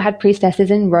had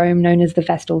priestesses in Rome known as the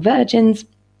Vestal Virgins.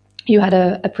 You had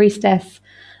a priestess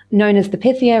known as the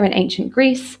Pythia in ancient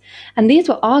Greece. And these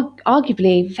were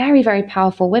arguably very, very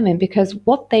powerful women because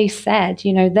what they said,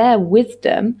 their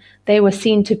wisdom, they were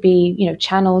seen to be,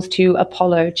 channels to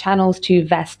Apollo, channels to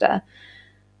Vesta.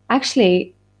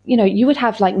 Actually, you would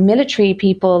have like military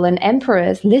people and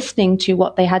emperors listening to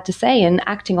what they had to say and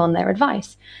acting on their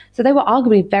advice. So they were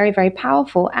arguably very, very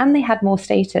powerful, and they had more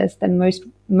status than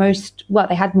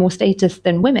they had more status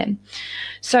than women.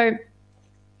 So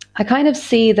I kind of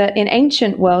see that in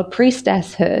ancient world,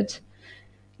 priestesshood,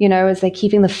 as they're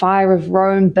keeping the fire of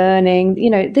Rome burning,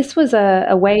 this was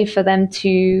a way for them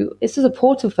this was a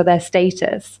portal for their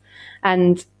status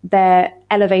and their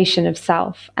elevation of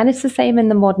self. And it's the same in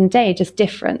the modern day, just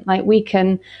different. Like, we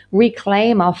can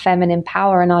reclaim our feminine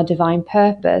power and our divine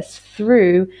purpose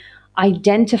through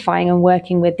identifying and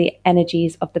working with the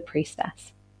energies of the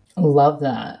priestess. Love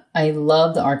that. I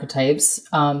love the archetypes.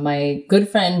 My good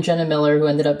friend, Jenna Miller, who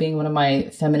ended up being one of my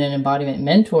feminine embodiment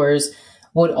mentors,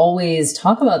 would always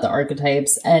talk about the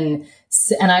archetypes. And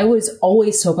I was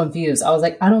always so confused. I was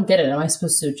like, I don't get it. Am I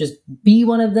supposed to just be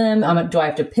one of them? Do I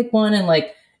have to pick one and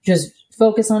like just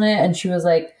focus on it? And she was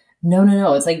like,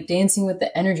 no. It's like dancing with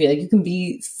the energy. Like, you can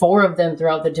be 4 of them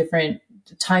throughout the different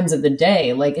times of the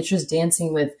day. Like, it's just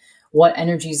dancing with what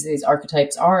energies these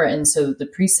archetypes are. And so the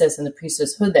priestess and the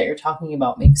priestesshood that you're talking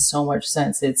about makes so much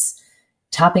sense. It's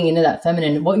tapping into that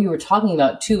feminine, what you were talking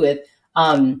about too, with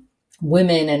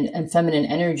women and feminine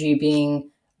energy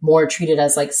being more treated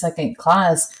as like second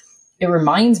class. It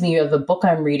reminds me of a book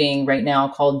I'm reading right now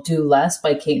called Do Less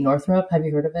by Kate Northrup. Have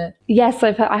you heard of it? Yes,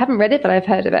 I haven't read it, but I've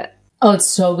heard of it. Oh, it's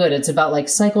so good. It's about like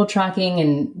cycle tracking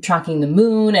and tracking the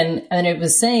moon. And it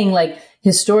was saying like,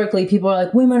 historically, people are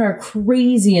like, women are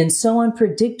crazy and so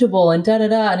unpredictable and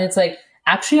da-da-da. And it's like,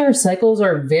 actually our cycles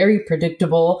are very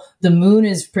predictable. The moon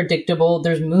is predictable.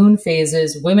 There's moon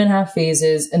phases, women have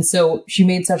phases. And so she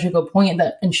made such a good point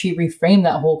that, and she reframed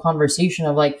that whole conversation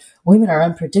of like, women are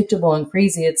unpredictable and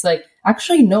crazy. It's like,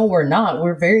 actually, no, we're not.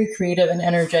 We're very creative and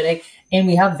energetic, and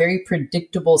we have very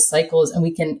predictable cycles. And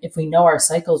we can, if we know our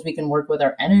cycles, we can work with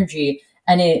our energy.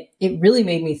 And it really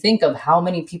made me think of how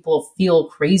many people feel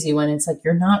crazy when it's like,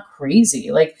 you're not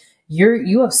crazy. Like,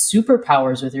 you have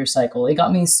superpowers with your cycle. It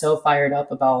got me so fired up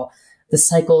about the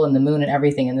cycle and the moon and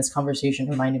everything. And this conversation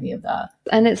reminded me of that.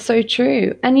 And it's so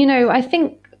true. And, I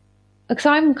think, because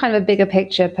I'm kind of a bigger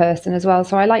picture person as well.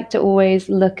 So I like to always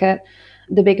look at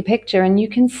the bigger picture. And you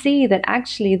can see that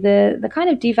actually the kind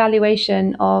of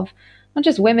devaluation of not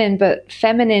just women, but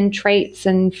feminine traits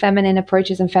and feminine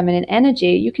approaches and feminine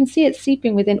energy, you can see it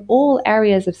seeping within all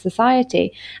areas of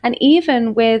society. And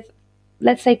even with,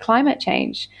 let's say, climate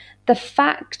change. The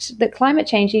fact that climate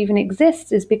change even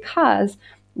exists is because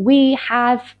we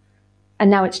have, and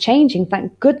now it's changing,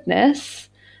 thank goodness,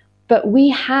 but we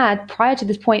had, prior to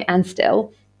this point and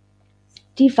still,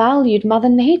 devalued Mother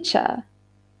Nature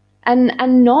and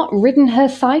not ridden her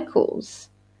cycles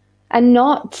and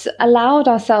not allowed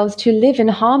ourselves to live in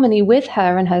harmony with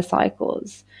her and her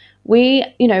cycles. We,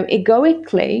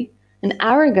 egoically and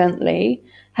arrogantly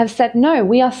have said, no,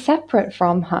 we are separate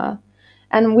from her.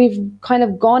 And we've kind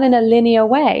of gone in a linear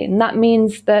way. And that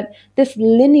means that this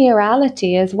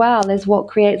linearity as well is what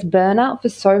creates burnout for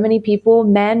so many people,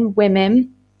 men,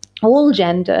 women, all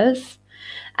genders.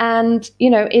 And,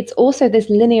 it's also this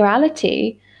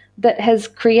linearity that has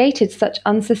created such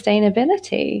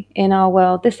unsustainability in our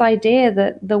world. This idea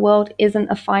that the world isn't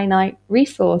a finite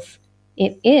resource.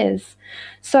 It is.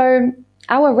 So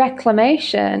our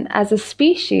reclamation as a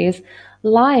species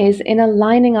lies in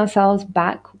aligning ourselves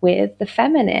back with the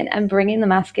feminine and bringing the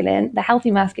masculine, the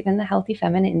healthy masculine, the healthy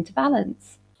feminine into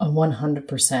balance.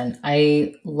 100%.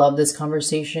 I love this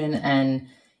conversation. And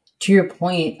to your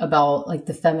point about like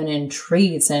the feminine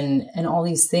traits and all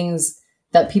these things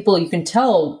that people, you can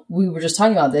tell, we were just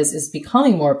talking about this, is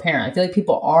becoming more apparent. I feel like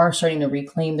people are starting to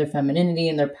reclaim their femininity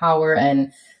and their power.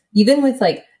 And even with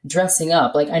like dressing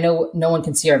up, like I know no one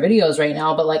can see our videos right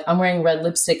now, but like I'm wearing red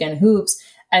lipstick and hoops.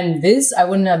 And this I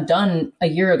wouldn't have done a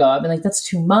year ago. I've been like, that's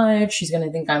too much. She's going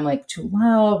to think I'm like too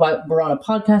loud. We're on a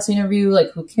podcast interview. Like,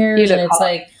 who cares? And it's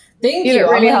like, thank you.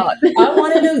 Look really hot. I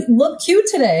wanted to look cute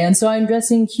today. And so I'm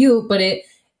dressing cute, but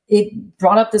it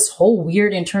brought up this whole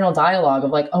weird internal dialogue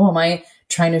of like, oh, am I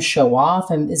trying to show off?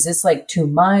 And is this like too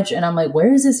much? And I'm like,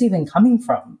 where is this even coming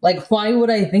from? Like, why would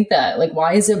I think that? Like,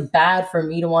 why is it bad for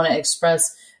me to want to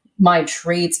express my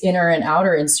traits, inner and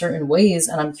outer, in certain ways?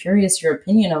 And I'm curious your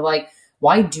opinion of like,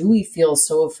 why do we feel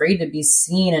so afraid to be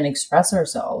seen and express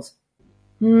ourselves?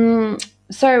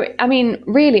 So, I mean,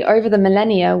 really, over the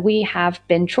millennia, we have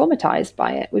been traumatized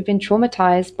by it. We've been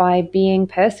traumatized by being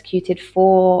persecuted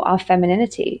for our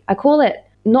femininity. I call it,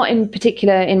 not in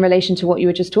particular in relation to what you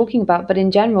were just talking about, but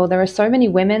in general, there are so many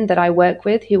women that I work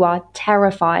with who are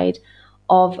terrified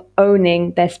of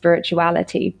owning their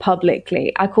spirituality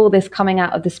publicly. I call this coming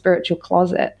out of the spiritual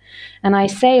closet. And I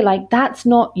say, like, that's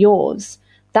not yours.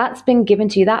 That's been given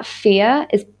to you. That fear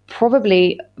is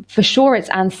probably, for sure, it's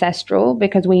ancestral,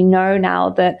 because we know now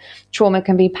that trauma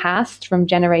can be passed from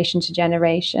generation to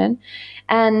generation.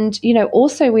 And,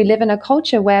 also we live in a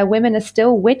culture where women are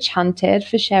still witch hunted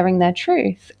for sharing their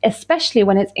truth, especially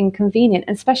when it's inconvenient,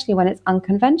 especially when it's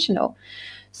unconventional.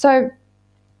 So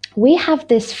we have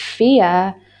this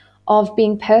fear of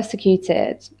being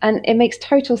persecuted, and it makes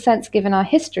total sense given our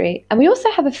history. And we also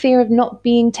have a fear of not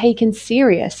being taken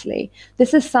seriously.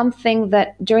 This is something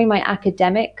that during my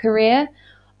academic career,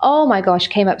 oh my gosh,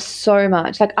 came up so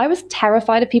much. Like, I was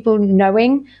terrified of people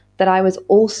knowing that I was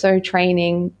also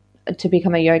training to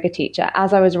become a yoga teacher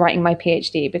as I was writing my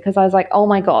PhD, because I was like, oh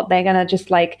my God, they're going to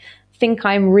just like think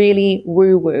I'm really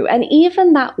woo-woo. And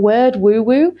even that word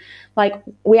woo-woo, like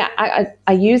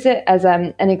I use it as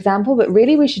an example, but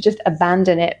really we should just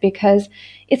abandon it, because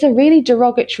it's a really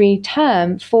derogatory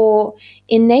term for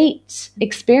innate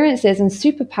experiences and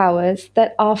superpowers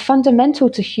that are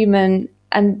fundamental to human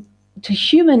and to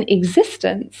human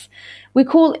existence. We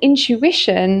call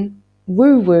intuition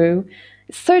woo-woo.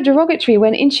 It's so derogatory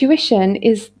when intuition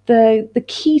is the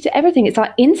key to everything. It's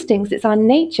our instincts, it's our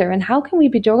nature. And how can we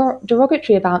be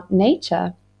derogatory about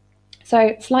nature?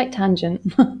 So, slight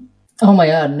tangent. Oh my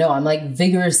God, no, I'm like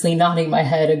vigorously nodding my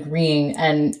head, agreeing.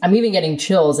 And I'm even getting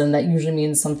chills. And that usually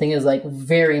means something is like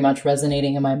very much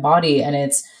resonating in my body. And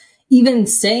it's even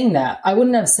saying that, I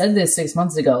wouldn't have said this 6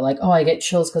 months ago, like, oh, I get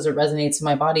chills because it resonates in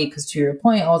my body. Because to your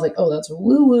point, I was like, oh, that's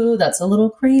woo woo. That's a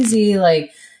little crazy.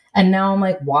 Like, And now I'm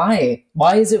like, why?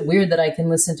 Why is it weird that I can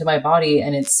listen to my body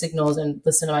and its signals and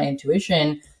listen to my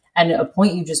intuition? And a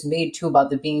point you just made too about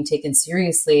the being taken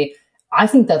seriously. I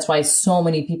think that's why so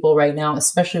many people right now,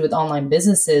 especially with online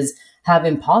businesses, have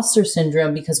imposter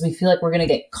syndrome because we feel like we're going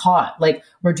to get caught. Like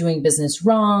we're doing business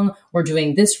wrong. We're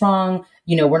doing this wrong.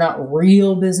 We're not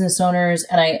real business owners.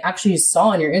 And I actually saw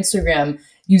on your Instagram,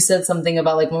 you said something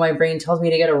about like when my brain tells me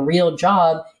to get a real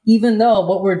job, even though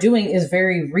what we're doing is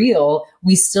very real,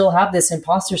 we still have this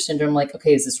imposter syndrome. Like,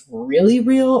 okay, is this really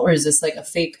real or is this like a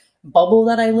fake bubble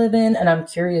that I live in? And I'm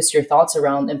curious your thoughts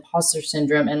around imposter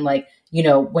syndrome and like,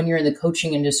 when you're in the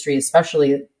coaching industry,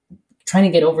 especially trying to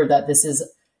get over that this is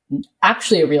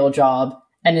actually a real job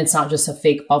and it's not just a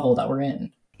fake bubble that we're in.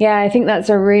 Yeah, I think that's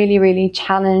a really, really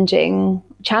challenging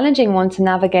one to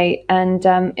navigate. And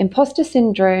imposter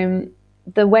syndrome,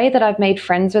 the way that I've made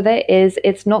friends with it is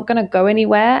it's not going to go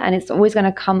anywhere and it's always going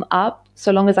to come up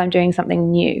so long as I'm doing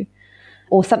something new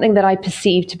or something that I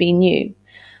perceive to be new.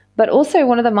 But also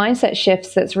one of the mindset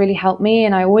shifts that's really helped me,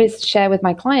 and I always share with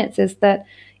my clients, is that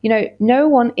no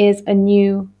one is a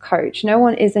new coach. No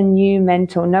one is a new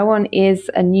mentor. No one is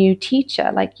a new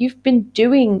teacher. Like you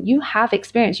have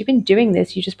experience. You've been doing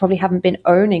this. You just probably haven't been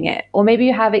owning it. Or maybe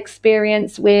you have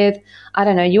experience with, I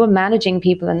don't know, you were managing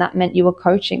people and that meant you were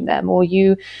coaching them, or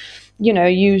you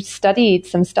studied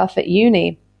some stuff at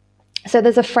uni. So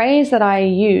there's a phrase that I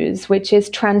use, which is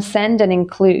transcend and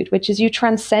include, which is you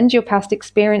transcend your past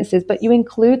experiences, but you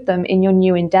include them in your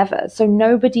new endeavors. So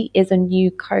nobody is a new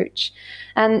coach.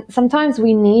 And sometimes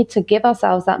we need to give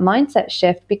ourselves that mindset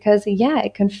shift because,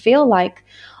 it can feel like,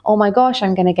 oh my gosh,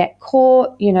 I'm going to get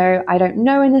caught. I don't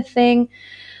know anything.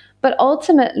 But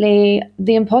ultimately,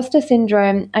 the imposter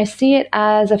syndrome, I see it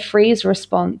as a freeze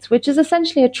response, which is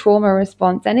essentially a trauma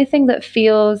response. Anything that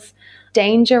feels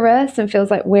dangerous and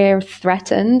feels like we're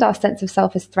threatened, our sense of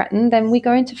self is threatened, then we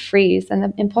go into freeze. And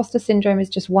the imposter syndrome is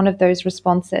just one of those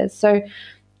responses. So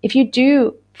if you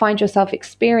do find yourself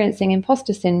experiencing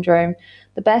imposter syndrome,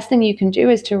 the best thing you can do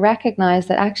is to recognize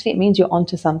that actually it means you're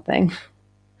onto something.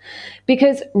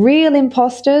 Because real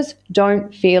imposters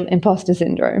don't feel imposter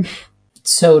syndrome.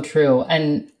 So true.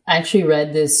 And I actually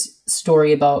read this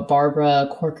story about Barbara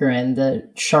Corcoran, the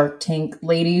Shark Tank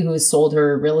lady who sold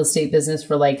her real estate business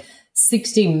for like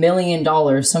 $60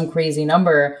 million, some crazy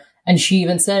number. And she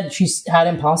even said she had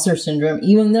imposter syndrome,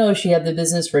 even though she had the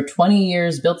business for 20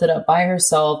 years, built it up by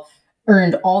herself,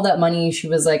 earned all that money. She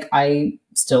was like, I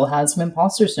still had some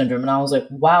imposter syndrome. And I was like,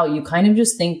 wow, you kind of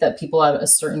just think that people have a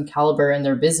certain caliber in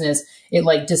their business, it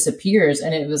like disappears.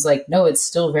 And it was like, no, it's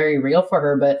still very real for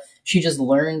her, but she just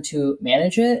learned to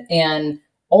manage it. And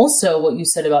also what you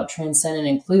said about transcend and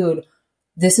include,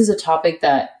 this is a topic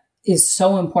that is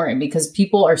so important because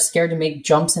people are scared to make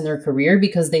jumps in their career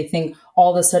because they think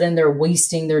all of a sudden they're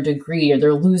wasting their degree or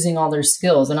they're losing all their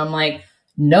skills. And I'm like,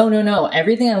 no.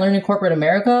 Everything I learned in corporate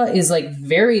America is like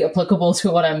very applicable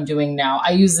to what I'm doing now.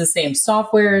 I use the same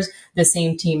softwares, the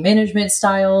same team management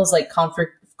styles, like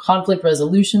conflict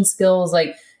resolution skills.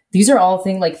 Like these are all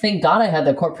things like, thank God I had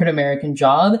the corporate American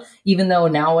job, even though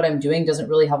now what I'm doing doesn't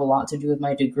really have a lot to do with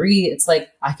my degree. It's like,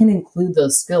 I can include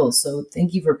those skills. So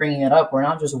thank you for bringing it up. We're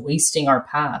not just wasting our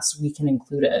past. We can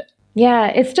include it. Yeah,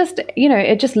 it's just,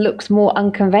 it just looks more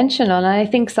unconventional. And I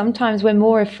think sometimes we're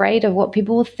more afraid of what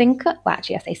people will think. Well,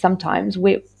 actually, I say sometimes.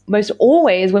 We're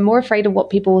more afraid of what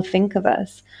people will think of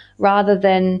us rather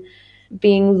than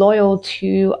being loyal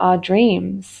to our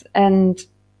dreams. And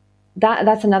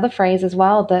that's another phrase as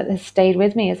well that has stayed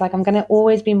with me. Is like, I'm going to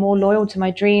always be more loyal to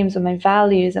my dreams and my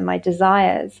values and my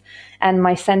desires and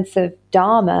my sense of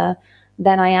dharma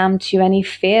than I am to any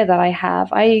fear that I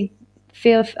have. I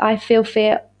feel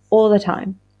fear all the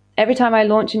time. Every time I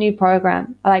launch a new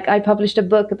program, like I published a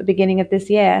book at the beginning of this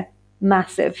year,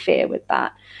 massive fear with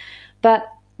that. But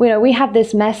we have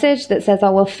this message that says,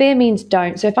 oh, well, fear means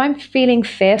don't. So if I'm feeling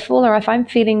fearful or if I'm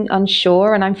feeling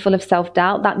unsure and I'm full of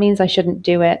self-doubt, that means I shouldn't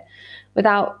do it,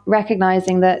 without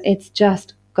recognizing that it's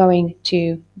just going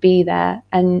to be there.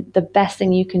 And the best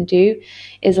thing you can do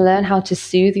is learn how to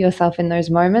soothe yourself in those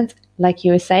moments. Like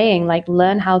you were saying, like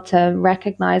learn how to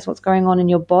recognize what's going on in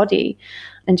your body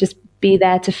and just be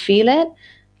there to feel it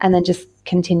and then just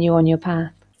continue on your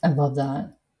path. I love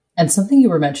that. And something you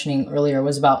were mentioning earlier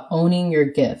was about owning your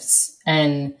gifts.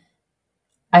 And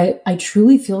I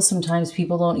truly feel sometimes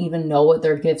people don't even know what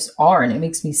their gifts are. And it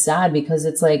makes me sad because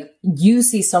it's like you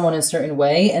see someone a certain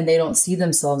way and they don't see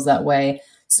themselves that way.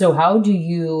 So how do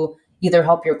you either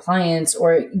help your clients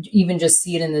or even just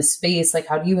see it in this space? Like,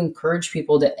 how do you encourage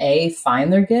people to A,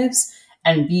 find their gifts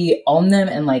and B, own them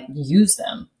and like use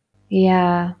them?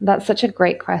 Yeah, that's such a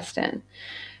great question.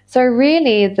 So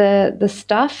really the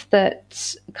stuff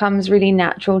that comes really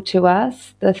natural to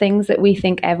us, the things that we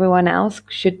think everyone else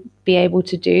should be able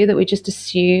to do, that we just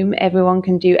assume everyone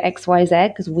can do X, Y, Z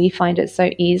because we find it so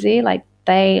easy, like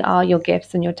they are your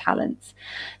gifts and your talents.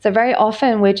 So very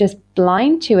often we're just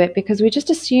blind to it because we just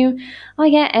assume, oh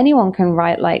yeah, anyone can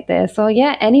write like this, or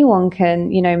yeah, anyone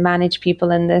can, manage people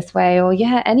in this way, or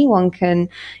yeah, anyone can,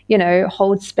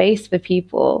 hold space for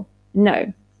people.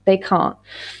 No, they can't.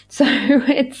 So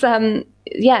it's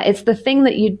it's the thing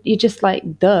that you just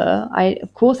like, duh,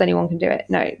 of course anyone can do it.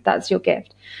 No, that's your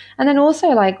gift. And then also,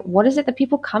 like, what is it that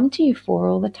people come to you for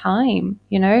all the time?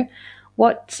 And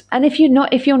if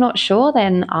you're not sure,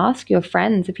 then ask your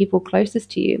friends, the people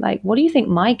closest to you, like, what do you think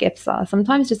my gifts are?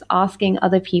 Sometimes just asking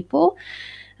other people,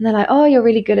 and they're like, oh, you're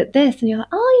really good at this, and you're like,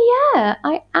 oh yeah,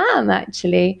 I am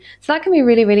actually. So that can be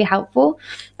really, really helpful.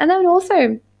 And then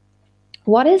also,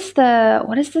 what is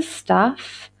the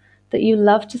stuff that you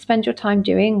love to spend your time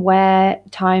doing where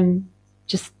time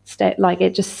just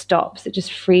it just stops, it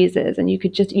just freezes, and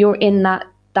you're in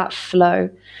that flow?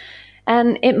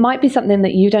 And it might be something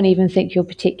that you don't even think you're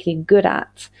particularly good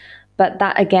at, but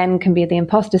that again can be the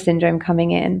imposter syndrome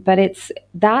coming in. But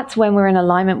that's when we're in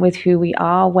alignment with who we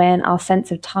are, when our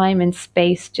sense of time and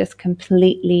space just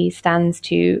completely stands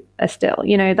to a still.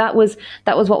 That was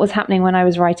what was happening when I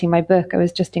was writing my book. I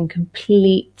was just in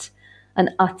complete and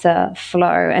utter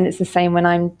flow. And it's the same when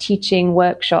I'm teaching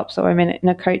workshops or I'm in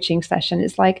a coaching session.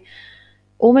 It's like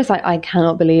almost like, I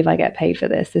cannot believe I get paid for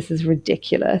this. This is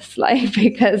ridiculous. Like,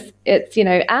 because it's,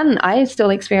 and I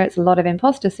still experience a lot of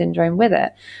imposter syndrome with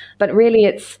it. But really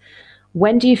it's,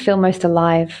 when do you feel most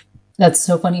alive? That's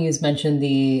so funny you mentioned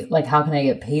how can I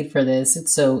get paid for this?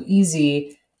 It's so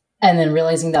easy. And then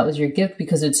realizing that was your gift,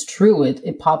 because it's true.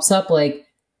 It pops up like,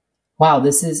 wow,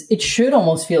 it should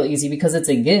almost feel easy because it's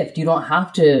a gift. You don't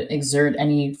have to exert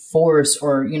any force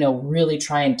or, really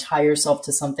try and tie yourself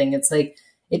to something. It's like,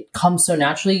 it comes so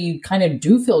naturally. You kind of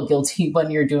do feel guilty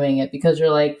when you're doing it because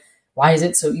you're like, why is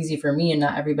it so easy for me and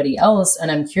not everybody else?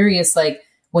 And I'm curious, like,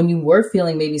 when you were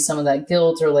feeling maybe some of that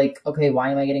guilt or like, okay,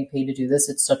 why am I getting paid to do this?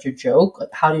 It's such a joke. Like,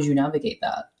 how did you navigate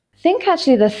that? I think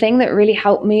actually the thing that really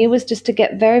helped me was just to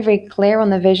get very, very clear on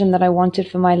the vision that I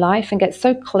wanted for my life and get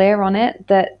so clear on it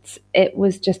that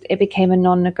it became a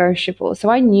non-negotiable. So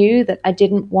I knew that I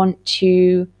didn't want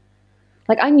to,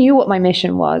 I knew what my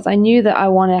mission was. I knew that I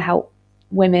want to help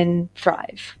women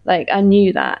thrive. Like, I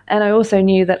knew that. And I also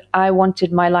knew that I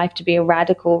wanted my life to be a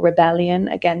radical rebellion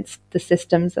against the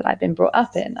systems that I've been brought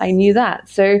up in. I knew that.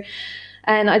 So,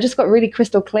 and I just got really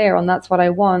crystal clear on that's what I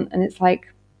want. And it's like,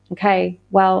 okay,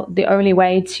 well, the only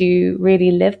way to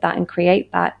really live that and create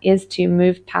that is to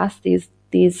move past these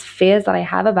fears that I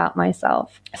have about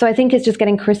myself. So I think it's just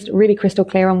getting really crystal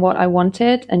clear on what I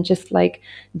wanted and just like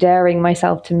daring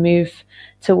myself to move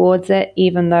towards it,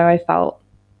 even though I felt,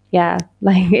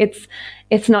 like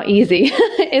it's not easy,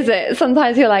 is it?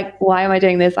 Sometimes you're like, why am I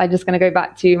doing this? I'm just going to go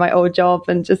back to my old job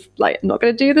and just like, I'm not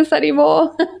going to do this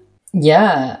anymore.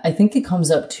 Yeah, I think it comes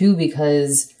up too,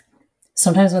 because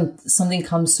sometimes when something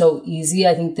comes so easy,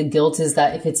 I think the guilt is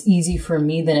that if it's easy for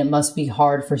me, then it must be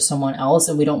hard for someone else.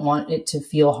 And we don't want it to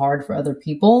feel hard for other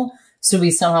people. So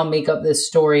we somehow make up this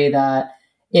story that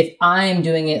if I'm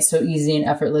doing it so easy and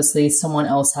effortlessly, someone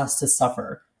else has to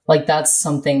suffer. Like, that's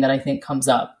something that I think comes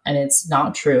up, and it's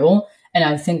not true. And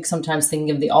I think sometimes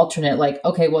thinking of the alternate, like,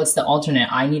 okay, what's the alternate?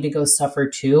 I need to go suffer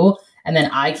too. And then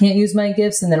I can't use my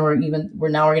gifts. And then we're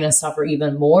going to suffer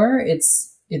even more.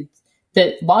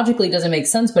 That logically doesn't make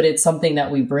sense, but it's something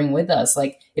that we bring with us.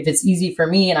 Like, if it's easy for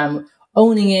me and I'm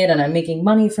owning it and I'm making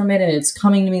money from it and it's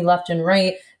coming to me left and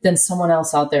right, then someone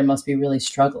else out there must be really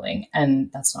struggling.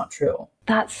 And that's not true.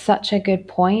 That's such a good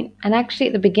point. And actually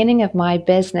at the beginning of my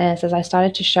business, as I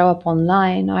started to show up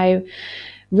online, I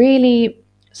really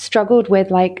struggled with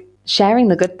like sharing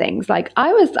the good things. Like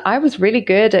I was really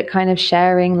good at kind of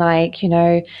sharing like,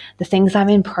 the things I'm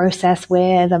in process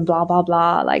with and blah, blah,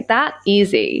 blah, like that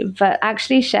easy. But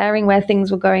actually sharing where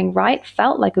things were going right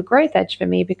felt like a growth edge for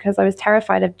me because I was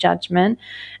terrified of judgment.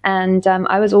 And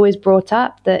I was always brought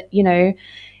up that,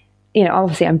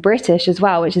 obviously I'm British as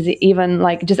well, which is even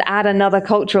like just add another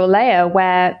cultural layer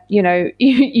where,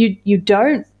 you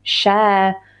don't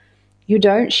share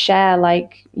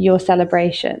like your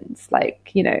celebrations, like,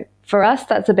 for us,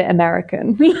 that's a bit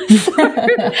American. But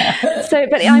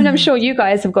I'm sure you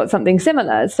guys have got something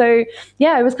similar. So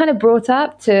yeah, I was kind of brought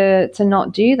up to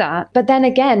not do that. But then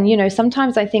again,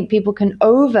 sometimes I think people can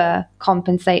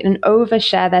overcompensate and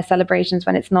overshare their celebrations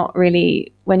when it's not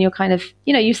really, when you're kind of,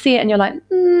 you see it and you're like,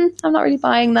 I'm not really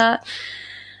buying that.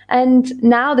 And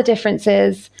now the difference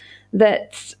is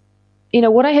that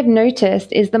what I have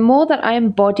noticed is the more that I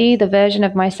embody the version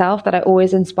of myself that I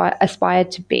always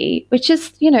aspired to be, which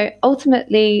is,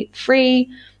 ultimately free,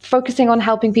 focusing on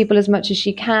helping people as much as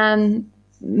she can,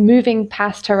 moving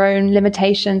past her own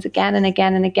limitations again and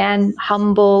again and again,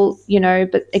 humble,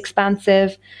 but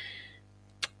expansive.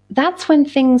 That's when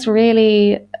things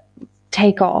really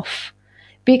take off,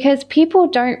 because people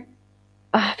don't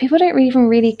even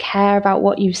really care about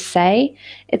what you say.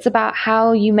 It's about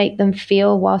how you make them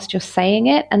feel whilst you're saying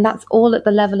it. And that's all at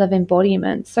the level of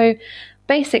embodiment. So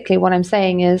basically what I'm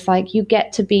saying is, like, you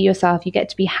get to be yourself, you get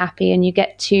to be happy, and you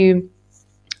get to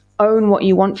own what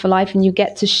you want for life, and you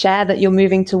get to share that you're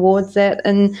moving towards it.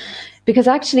 And because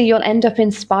actually you'll end up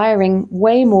inspiring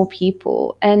way more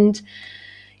people. And,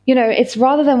 it's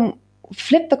rather than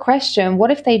flip the question, what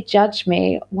if they judge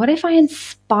me? What if I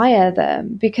inspire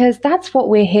them? Because that's what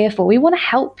we're here for. We want to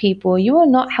help people. You are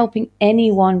not helping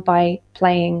anyone by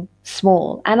playing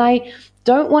small. And I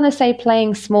don't want to say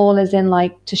playing small as in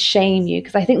like to shame you,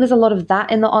 because I think there's a lot of that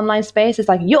in the online space. It's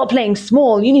like, you're playing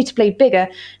small, you need to play bigger.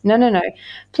 No.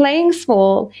 Playing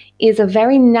small is a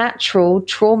very natural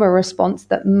trauma response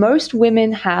that most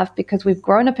women have, because we've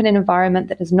grown up in an environment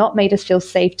that has not made us feel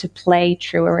safe to play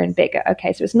truer and bigger.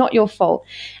 Okay, so it's not your fault.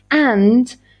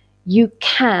 And you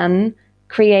can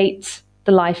create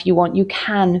the life you want. You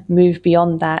can move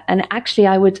beyond that. And actually,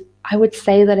 I would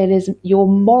say that it is your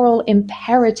moral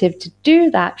imperative to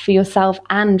do that for yourself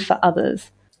and for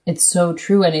others. It's so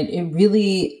true. And it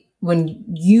really, when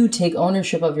you take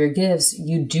ownership of your gifts,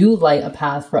 you do light a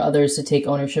path for others to take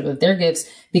ownership of their gifts.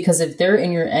 Because if they're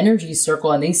in your energy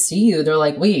circle and they see you, they're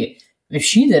like, wait, if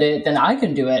she did it, then I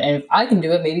can do it. And if I can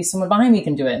do it, maybe someone behind me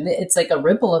can do it. And it's like a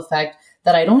ripple effect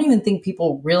that I don't even think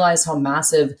people realize how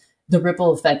massive the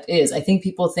ripple effect is. I think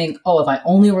people think, oh, if I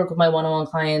only work with my one-on-one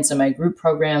clients and my group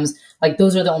programs, like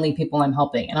those are the only people I'm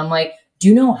helping. And I'm like, do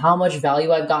you know how much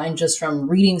value I've gotten just from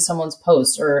reading someone's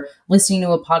post or listening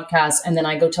to a podcast, and then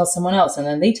I go tell someone else, and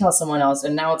then they tell someone else.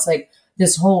 And now it's like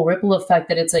this whole ripple effect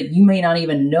that it's like, you may not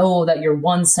even know that your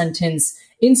one sentence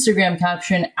Instagram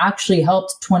caption actually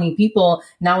helped 20 people.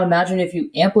 Now imagine if you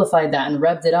amplified that and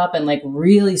revved it up and like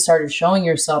really started showing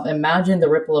yourself. Imagine the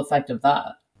ripple effect of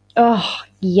that. Oh,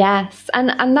 yes.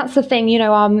 And that's the thing,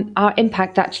 our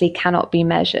impact actually cannot be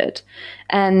measured.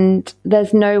 And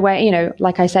there's no way,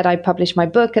 like I said, I published my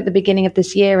book at the beginning of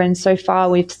this year, and so far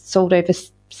we've sold over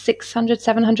 600,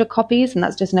 700 copies, and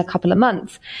that's just in a couple of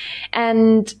months.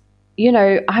 And,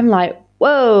 I'm like,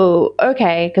 whoa,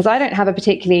 okay, because I don't have a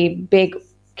particularly big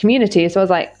community. So I was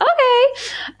like,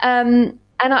 okay.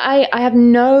 And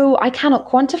I cannot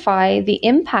quantify the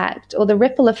impact or the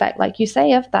ripple effect, like you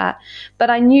say, of that.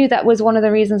 But I knew that was one of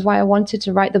the reasons why I wanted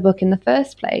to write the book in the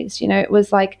first place. It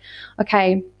was like,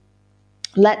 okay,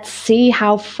 let's see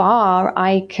how far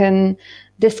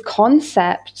this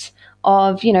concept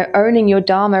of, owning your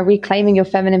dharma, reclaiming your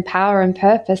feminine power and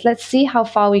purpose, let's see how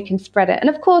far we can spread it.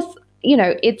 And of course,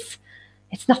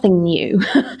 it's nothing new.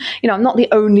 I'm not the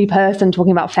only person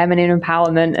talking about feminine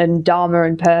empowerment and dharma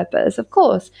and purpose, of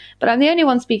course, but I'm the only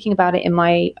one speaking about it in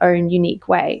my own unique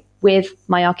way with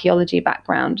my archaeology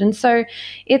background. And so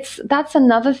that's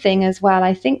another thing as well.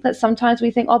 I think that sometimes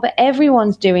we think, oh, but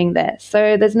everyone's doing this,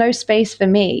 so there's no space for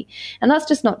me. And that's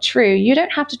just not true. You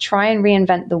don't have to try and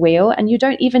reinvent the wheel, and you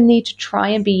don't even need to try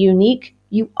and be unique.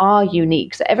 You are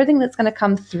unique. So everything that's going to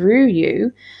come through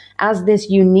you as this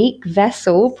unique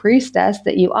vessel, priestess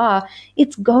that you are,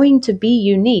 it's going to be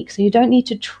unique. So you don't need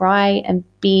to try and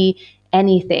be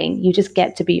anything. You just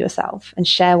get to be yourself and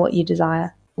share what you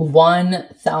desire.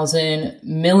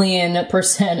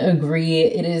 1,000,000,000% agree.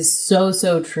 It is so,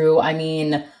 so true. I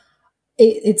mean,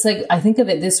 it's like, I think of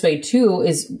it this way too,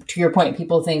 is to your point,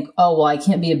 people think, oh, well, I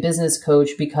can't be a business coach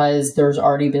because there's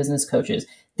already business coaches.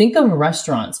 Think of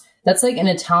restaurants. That's like an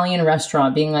Italian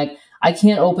restaurant being like, I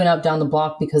can't open up down the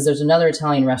block because there's another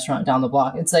Italian restaurant down the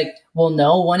block. It's like, well,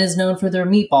 no, one is known for their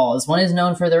meatballs. One is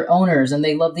known for their owners and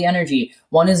they love the energy.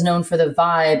 One is known for the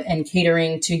vibe and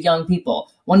catering to young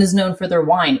people. One is known for their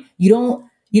wine. You don't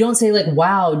say like,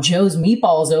 wow, Joe's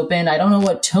Meatballs opened. I don't know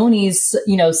what Tony's,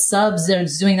 subs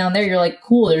is doing down there. You're like,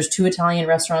 cool, there's 2 Italian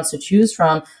restaurants to choose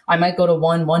from. I might go to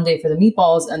one day for the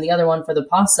meatballs and the other one for the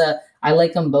pasta. I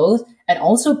like them both. And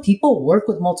also people work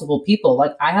with multiple people.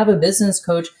 Like I have a business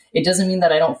coach. It doesn't mean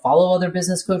that I don't follow other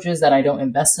business coaches, that I don't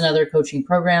invest in other coaching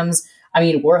programs. I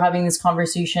mean, we're having this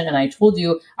conversation and I told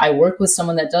you I work with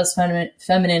someone that does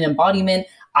feminine embodiment.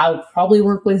 I'll probably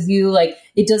work with you. Like,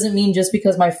 it doesn't mean just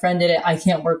because my friend did it, I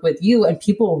can't work with you. And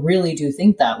people really do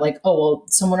think that, like, oh, well,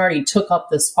 someone already took up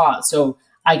the spot, so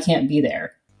I can't be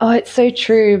there. Oh, it's so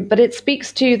true. But it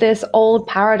speaks to this old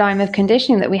paradigm of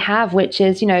conditioning that we have, which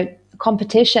is,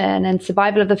 competition and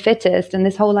survival of the fittest and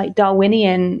this whole like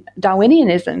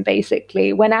Darwinianism,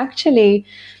 basically, when actually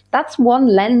that's one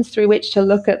lens through which to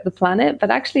look at the planet. But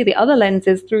actually the other lens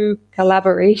is through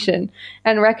collaboration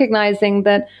and recognizing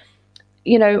that,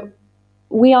 you know,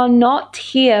 we are not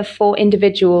here for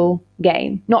individual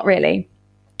gain. Not really.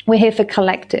 We're here for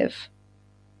collective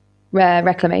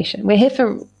reclamation. We're here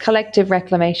for collective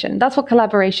reclamation. That's what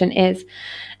collaboration is.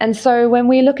 And so when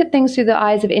we look at things through the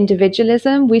eyes of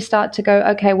individualism, we start to go,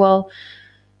 okay, well,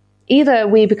 either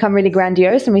we become really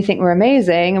grandiose and we think we're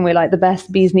amazing and we're like the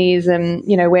best bee's knees and,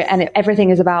 you know, and everything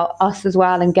is about us as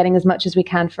well and getting as much as we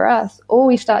can for us. Or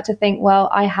we start to think, well,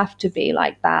 I have to be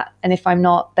like that. And if I'm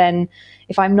not, then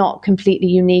if I'm not completely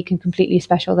unique and completely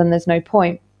special, then there's no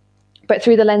point. But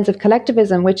through the lens of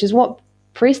collectivism, which is what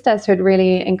priestesshood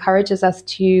really encourages us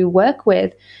to work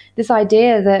with, this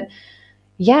idea that,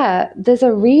 yeah, there's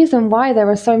a reason why there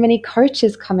are so many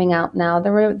coaches coming out now.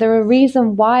 There are a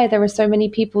reason why there are so many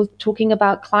people talking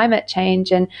about climate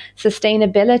change and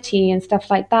sustainability and stuff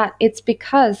like that. It's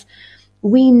because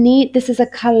this is a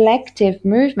collective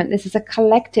movement. This is a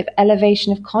collective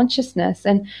elevation of consciousness.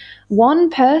 And one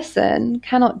person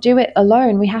cannot do it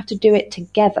alone. We have to do it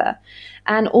together.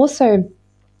 And also,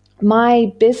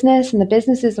 my business and the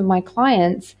businesses of my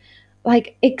clients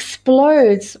like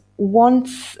explodes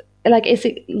once, like it's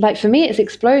like for me, it's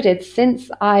exploded since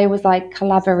I was like,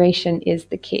 collaboration is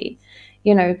the key.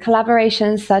 You know,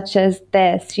 collaborations such as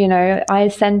this, you know, I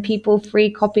send people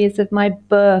free copies of my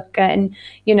book and,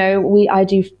 you know, I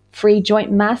do free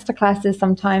joint masterclasses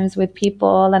sometimes with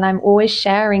people and I'm always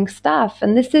sharing stuff.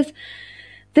 And this is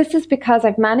because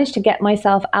I've managed to get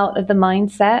myself out of the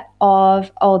mindset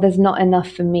of, oh, there's not enough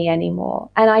for me anymore.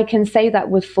 And I can say that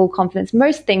with full confidence.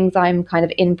 Most things I'm kind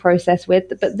of in process with,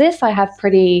 but this I have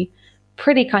pretty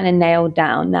kind of nailed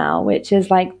down now, which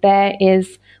is like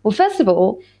well, first of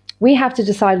all, we have to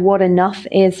decide what enough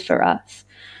is for us.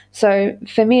 So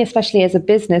for me, especially as a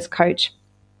business coach,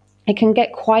 it can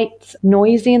get quite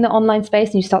noisy in the online space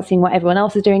and you start seeing what everyone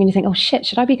else is doing and you think, oh shit,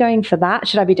 should I be going for that?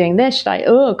 Should I be doing this?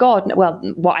 Oh God, well,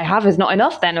 what I have is not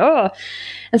enough then. Oh.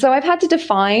 And so I've had to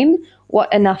define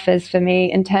what enough is for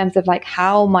me in terms of like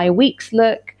how my weeks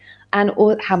look and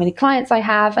how many clients I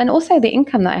have and also the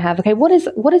income that I have. Okay, what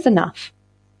is enough?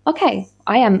 Okay,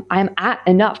 I am at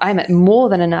enough. I'm at more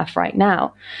than enough right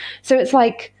now. So it's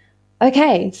like,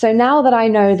 okay, so now that I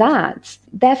know that,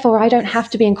 therefore I don't have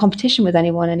to be in competition with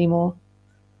anyone anymore.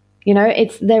 You know, and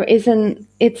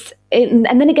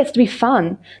then it gets to be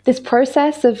fun. This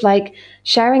process of like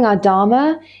sharing our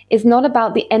Dharma is not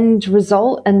about the end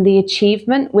result and the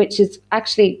achievement, which is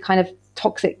actually kind of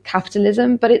toxic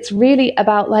capitalism, but it's really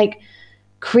about like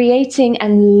creating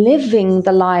and living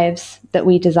the lives that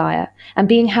we desire and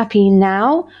being happy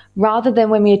now rather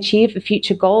than when we achieve a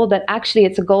future goal that actually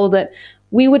it's a goal that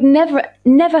we would never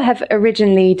have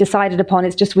originally decided upon.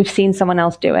 It's just we've seen someone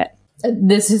else do it.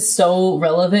 This is so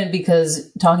relevant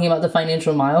because talking about the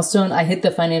financial milestone, I hit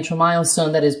the financial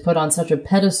milestone that is put on such a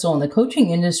pedestal in the coaching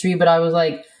industry, but I was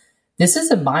like, this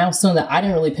is a milestone that I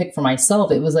didn't really pick for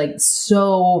myself. It was like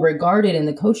so regarded in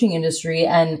the coaching industry.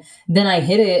 And then I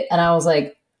hit it and I was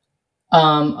like,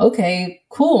 okay,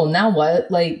 cool. Now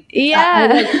what? Like,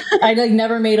 yeah, I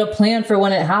never made a plan for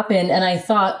when it happened. And I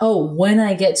thought, oh, when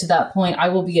I get to that point, I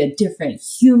will be a different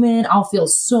human. I'll feel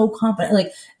so confident.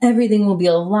 Like everything will be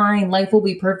aligned. Life will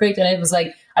be perfect. And it was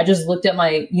like, I just looked at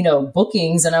my,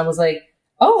 bookings and I was like,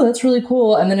 oh, that's really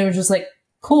cool. And then it was just like,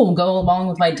 cool, go along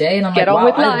with my day. And I'm Get on wow,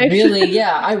 with life.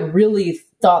 I really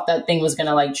thought that thing was going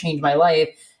to like change my life.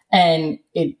 And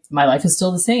my life is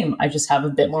still the same. I just have a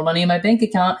bit more money in my bank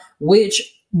account, which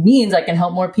means I can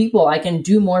help more people. I can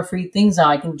do more free things now.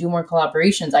 I can do more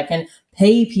collaborations. I can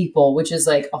pay people, which is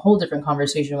like a whole different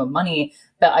conversation with money.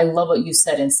 But I love what you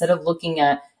said. Instead of looking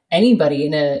at anybody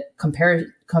in a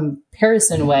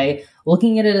comparison way,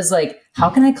 looking at it as like, how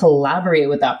can I collaborate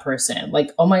with that person?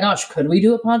 Like, oh my gosh, could we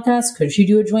do a podcast? Could she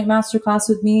do a joint masterclass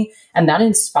with me? And that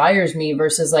inspires me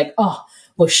versus like, oh,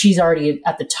 well, she's already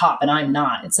at the top and I'm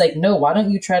not. It's like, no, why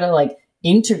don't you try to like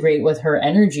integrate with her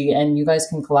energy and you guys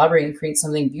can collaborate and create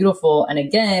something beautiful. And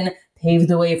again, pave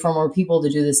the way for more people to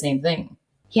do the same thing.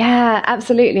 Yeah,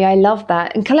 absolutely. I love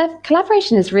that. And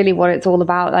collaboration is really what it's all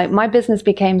about. Like my business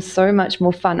became so much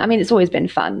more fun. I mean, it's always been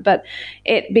fun, but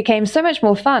it became so much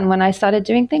more fun when I started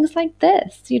doing things like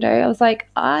this. I was like,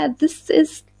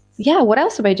 what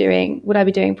else would I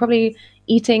be doing? Probably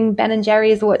eating Ben and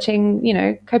Jerry's,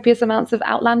 watching, copious amounts of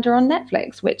Outlander on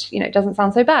Netflix, which, doesn't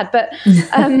sound so bad, but,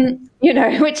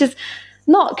 which is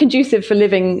not conducive for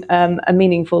living a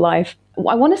meaningful life.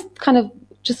 I want to kind of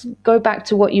just go back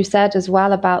to what you said as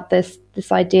well about this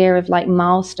idea of like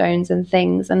milestones and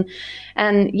things.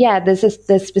 And yeah, there's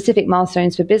specific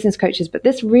milestones for business coaches, but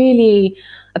this really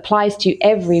applies to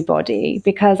everybody,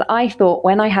 because I thought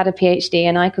when I had a PhD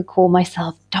and I could call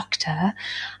myself doctor,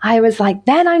 I was like,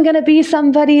 then I'm going to be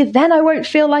somebody, then I won't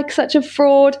feel like such a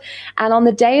fraud. And on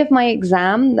the day of my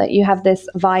exam, that you have this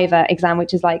Viva exam,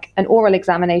 which is like an oral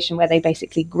examination where they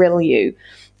basically grill you.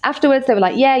 Afterwards, they were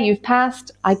like, yeah, you've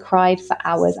passed. I cried for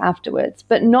hours afterwards,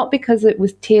 but not because it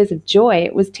was tears of joy.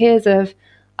 It was tears of,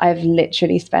 I've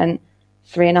literally spent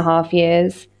 3.5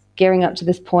 years gearing up to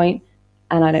this point,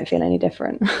 and I don't feel any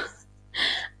different.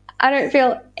 I don't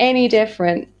feel any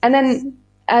different. And then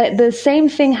the same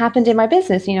thing happened in my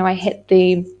business. You know, I hit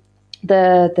the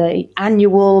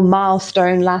annual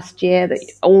milestone last year that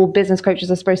all business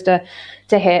coaches are supposed to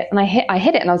hit. And I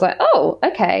hit it, and I was like, oh,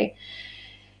 okay.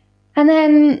 And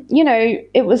then, you know,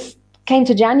 came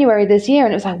to January this year,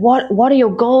 and it was like, what are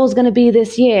your goals going to be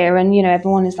this year? And, you know,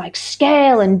 everyone is like,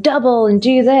 scale and double and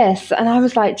do this. And I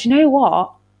was like, do you know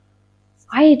what?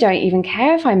 I don't even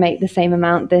care if I make the same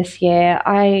amount this year.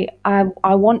 I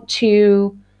want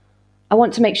to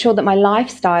make sure that my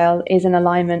lifestyle is in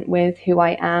alignment with who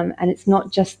I am, and it's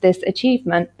not just this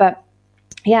achievement. But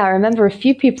yeah, I remember a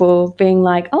few people being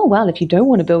like, oh, well, if you don't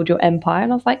want to build your empire.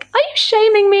 And I was like, are you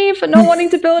shaming me for not wanting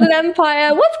to build an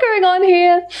empire? What's going on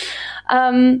here?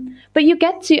 But you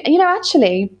get to, you know,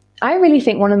 actually, I really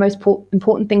think one of the most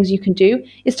important things you can do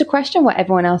is to question what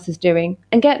everyone else is doing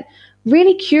and get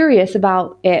really curious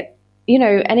about it, you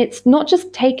know, and it's not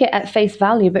just take it at face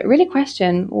value, but really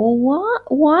question, well,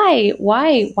 why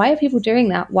are people doing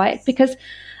that? Why? Because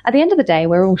at the end of the day,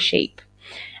 we're all sheep.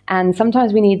 And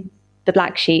sometimes we need the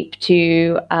black sheep to,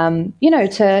 you know,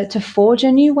 to forge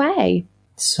a new way.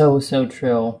 So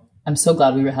true. I'm so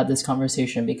glad we had this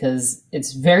conversation, because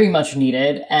it's very much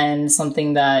needed, and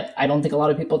something that I don't think a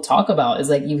lot of people talk about is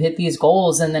like, you hit these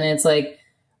goals and then it's like,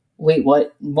 wait,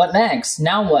 what next?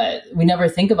 Now what? We never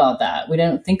think about that. We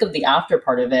don't think of the after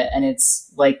part of it. And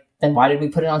it's like, then why did we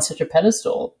put it on such a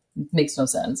pedestal? It makes no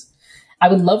sense. I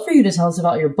would love for you to tell us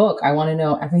about your book. I want to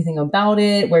know everything about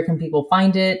it. Where can people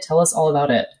find it? Tell us all about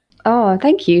it. Oh,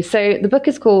 thank you. So the book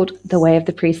is called The Way of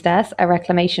the Priestess, A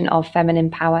Reclamation of Feminine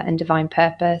Power and Divine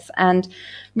Purpose. And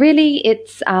really,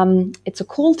 it's a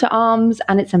call to arms,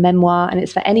 and it's a memoir, and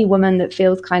it's for any woman that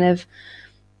feels kind of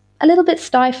a little bit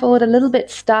stifled, a little bit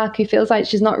stuck, who feels like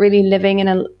she's not really living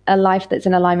in a life that's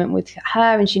in alignment with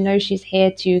her, and she knows she's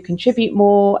here to contribute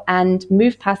more and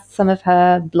move past some of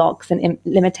her blocks and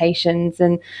limitations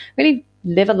and really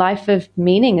live a life of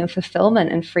meaning and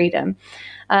fulfillment and freedom.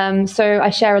 So I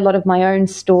share a lot of my own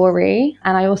story,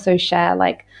 and I also share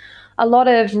like a lot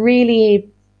of really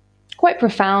quite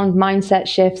profound mindset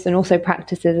shifts and also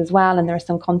practices as well. And there are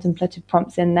some contemplative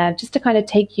prompts in there just to kind of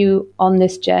take you on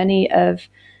this journey of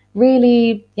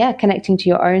really, connecting to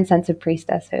your own sense of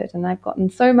priestesshood. And I've gotten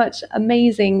so much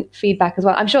amazing feedback as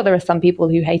well. I'm sure there are some people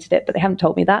who hated it, but they haven't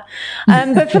told me that.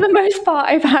 But for the most part,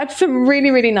 I've had some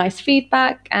really, really nice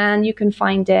feedback, and you can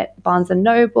find it Barnes &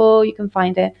 Noble, you can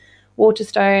find it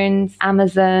Waterstones,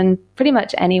 Amazon, pretty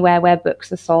much anywhere where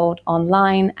books are sold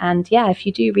online. And yeah, if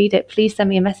you do read it, please send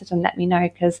me a message and let me know,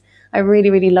 because I really,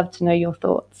 really love to know your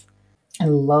thoughts. I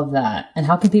love that. And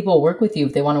how can people work with you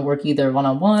if they want to work either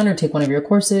one-on-one or take one of your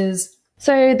courses?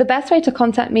 So the best way to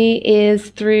contact me is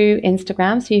through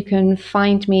Instagram. So you can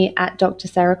find me at Dr.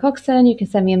 Sarah Coxon. You can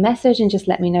send me a message and just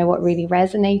let me know what really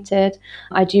resonated.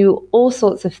 I do all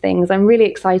sorts of things. I'm really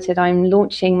excited. I'm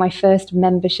launching my first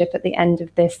membership at the end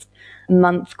of this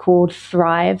month called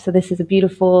Thrive. So this is a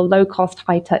beautiful, low-cost,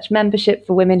 high-touch membership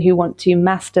for women who want to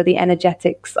master the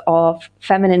energetics of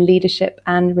feminine leadership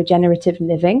and regenerative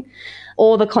living.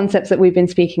 All the concepts that we've been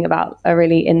speaking about are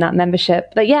really in that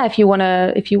membership. But yeah, if you want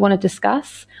to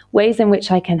discuss ways in which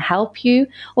I can help you,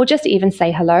 or just even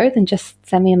say hello, then just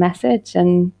send me a message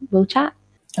and we'll chat.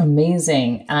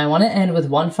 Amazing. And I want to end with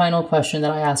one final question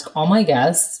that I ask all my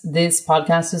guests. This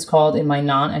podcast is called In My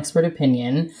Non-Expert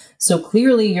Opinion. So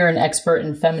clearly you're an expert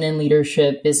in feminine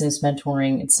leadership, business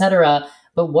mentoring, etc.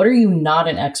 But what are you not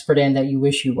an expert in that you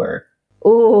wish you were?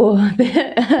 Oh,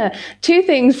 two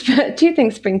things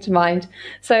spring to mind.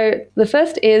 So the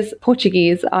first is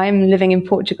Portuguese. I'm living in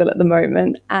Portugal at the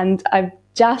moment, and I've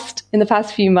just in the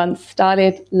past few months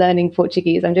started learning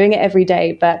Portuguese. I'm doing it every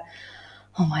day, but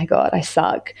oh my God, I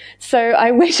suck. So I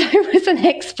wish I was an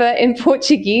expert in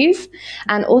Portuguese.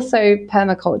 And also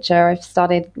permaculture. I've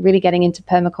started really getting into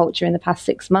permaculture in the past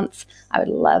 6 months. I would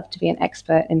love to be an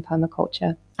expert in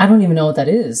permaculture. I don't even know what that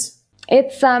is.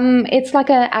 It's like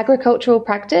an agricultural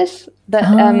practice that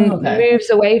moves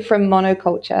away from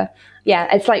monoculture. Yeah,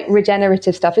 it's like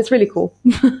regenerative stuff. It's really cool.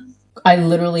 I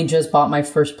literally just bought my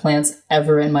first plants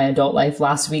ever in my adult life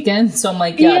last weekend. So I'm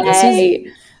like, yeah, Yay! This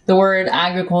is the word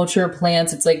agriculture,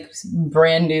 plants. It's like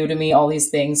brand new to me, all these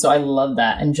things. So I love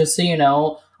that. And just so you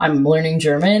know, I'm learning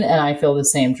German and I feel the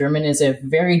same. German is a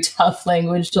very tough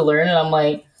language to learn. And I'm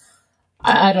like,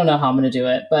 I don't know how I'm going to do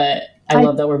it, but I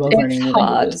love that we're both learning new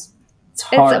languages. It's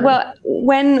hard. Well,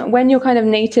 when you're kind of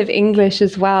native English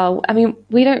as well, I mean,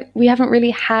 we haven't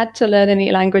really had to learn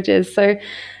any languages. So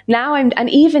now and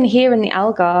even here in the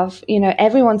Algarve, you know,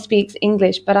 everyone speaks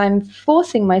English, but I'm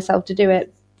forcing myself to do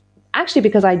it actually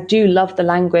because I do love the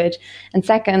language. And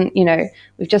second, you know,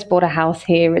 we've just bought a house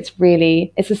here. It's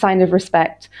a sign of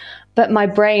respect, but my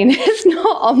brain is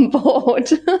not on board.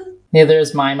 Neither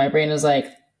is mine. My brain is like,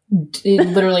 it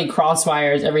literally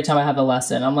crossfires every time I have a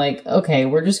lesson. I'm like, okay,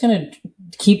 we're just going to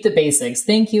keep the basics.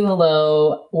 Thank you,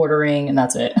 hello, ordering, and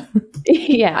that's it.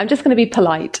 Yeah, I'm just going to be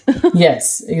polite.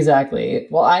 Yes, exactly.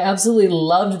 Well, I absolutely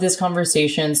loved this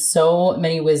conversation. So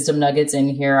many wisdom nuggets in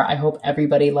here. I hope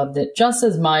everybody loved it just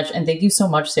as much. And thank you so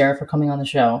much, Sarah, for coming on the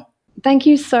show. Thank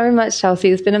you so much, Chelsea.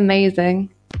 It's been amazing.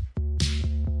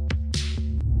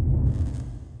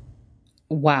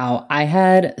 Wow, I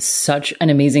had such an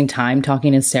amazing time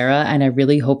talking to Sarah, and I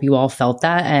really hope you all felt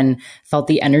that and felt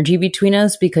the energy between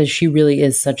us, because she really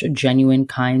is such a genuine,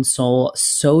 kind soul,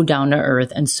 so down to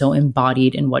earth and so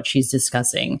embodied in what she's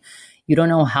discussing. You don't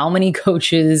know how many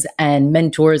coaches and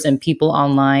mentors and people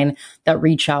online that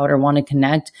reach out or want to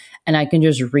connect, and I can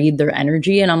just read their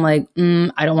energy and I'm like,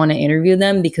 I don't want to interview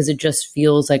them because it just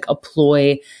feels like a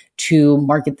ploy to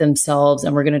market themselves.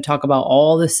 And we're going to talk about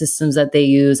all the systems that they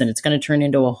use. And it's going to turn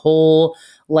into a whole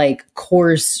like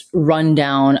course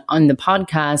rundown on the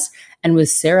podcast. And with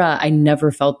Sarah, I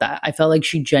never felt that. I felt like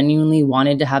she genuinely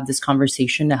wanted to have this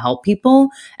conversation to help people.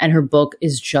 And her book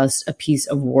is just a piece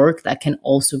of work that can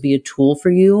also be a tool for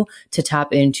you to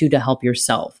tap into to help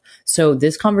yourself. So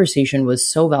this conversation was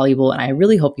so valuable, and I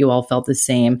really hope you all felt the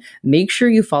same. Make sure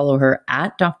you follow her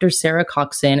at Dr. Sarah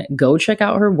Coxon. Go check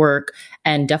out her work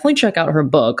and definitely check out her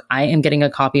book. I am getting a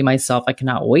copy myself. I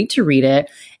cannot wait to read it.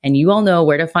 And you all know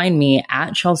where to find me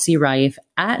at Chelsea Rife,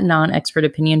 at Non-Expert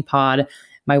Opinion Pod.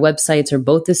 My websites are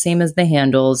both the same as the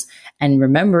handles. And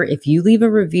remember, if you leave a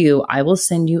review, I will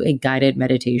send you a guided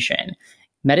meditation.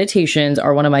 Meditations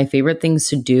are one of my favorite things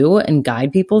to do and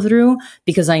guide people through,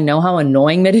 because I know how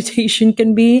annoying meditation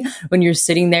can be when you're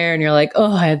sitting there and you're like,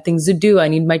 oh, I have things to do. I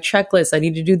need my checklist. I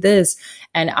need to do this.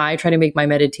 And I try to make my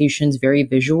meditations very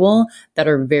visual, that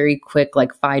are very quick,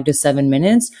 like 5 to 7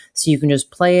 minutes. So you can just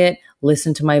play it,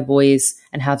 listen to my voice,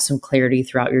 and have some clarity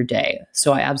throughout your day.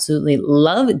 So I absolutely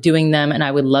love doing them, and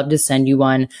I would love to send you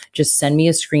one. Just send me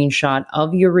a screenshot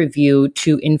of your review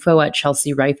to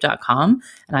info@chelsearife.com,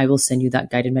 and I will send you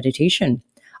that guided meditation.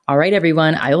 All right,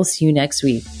 everyone, I will see you next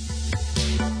week.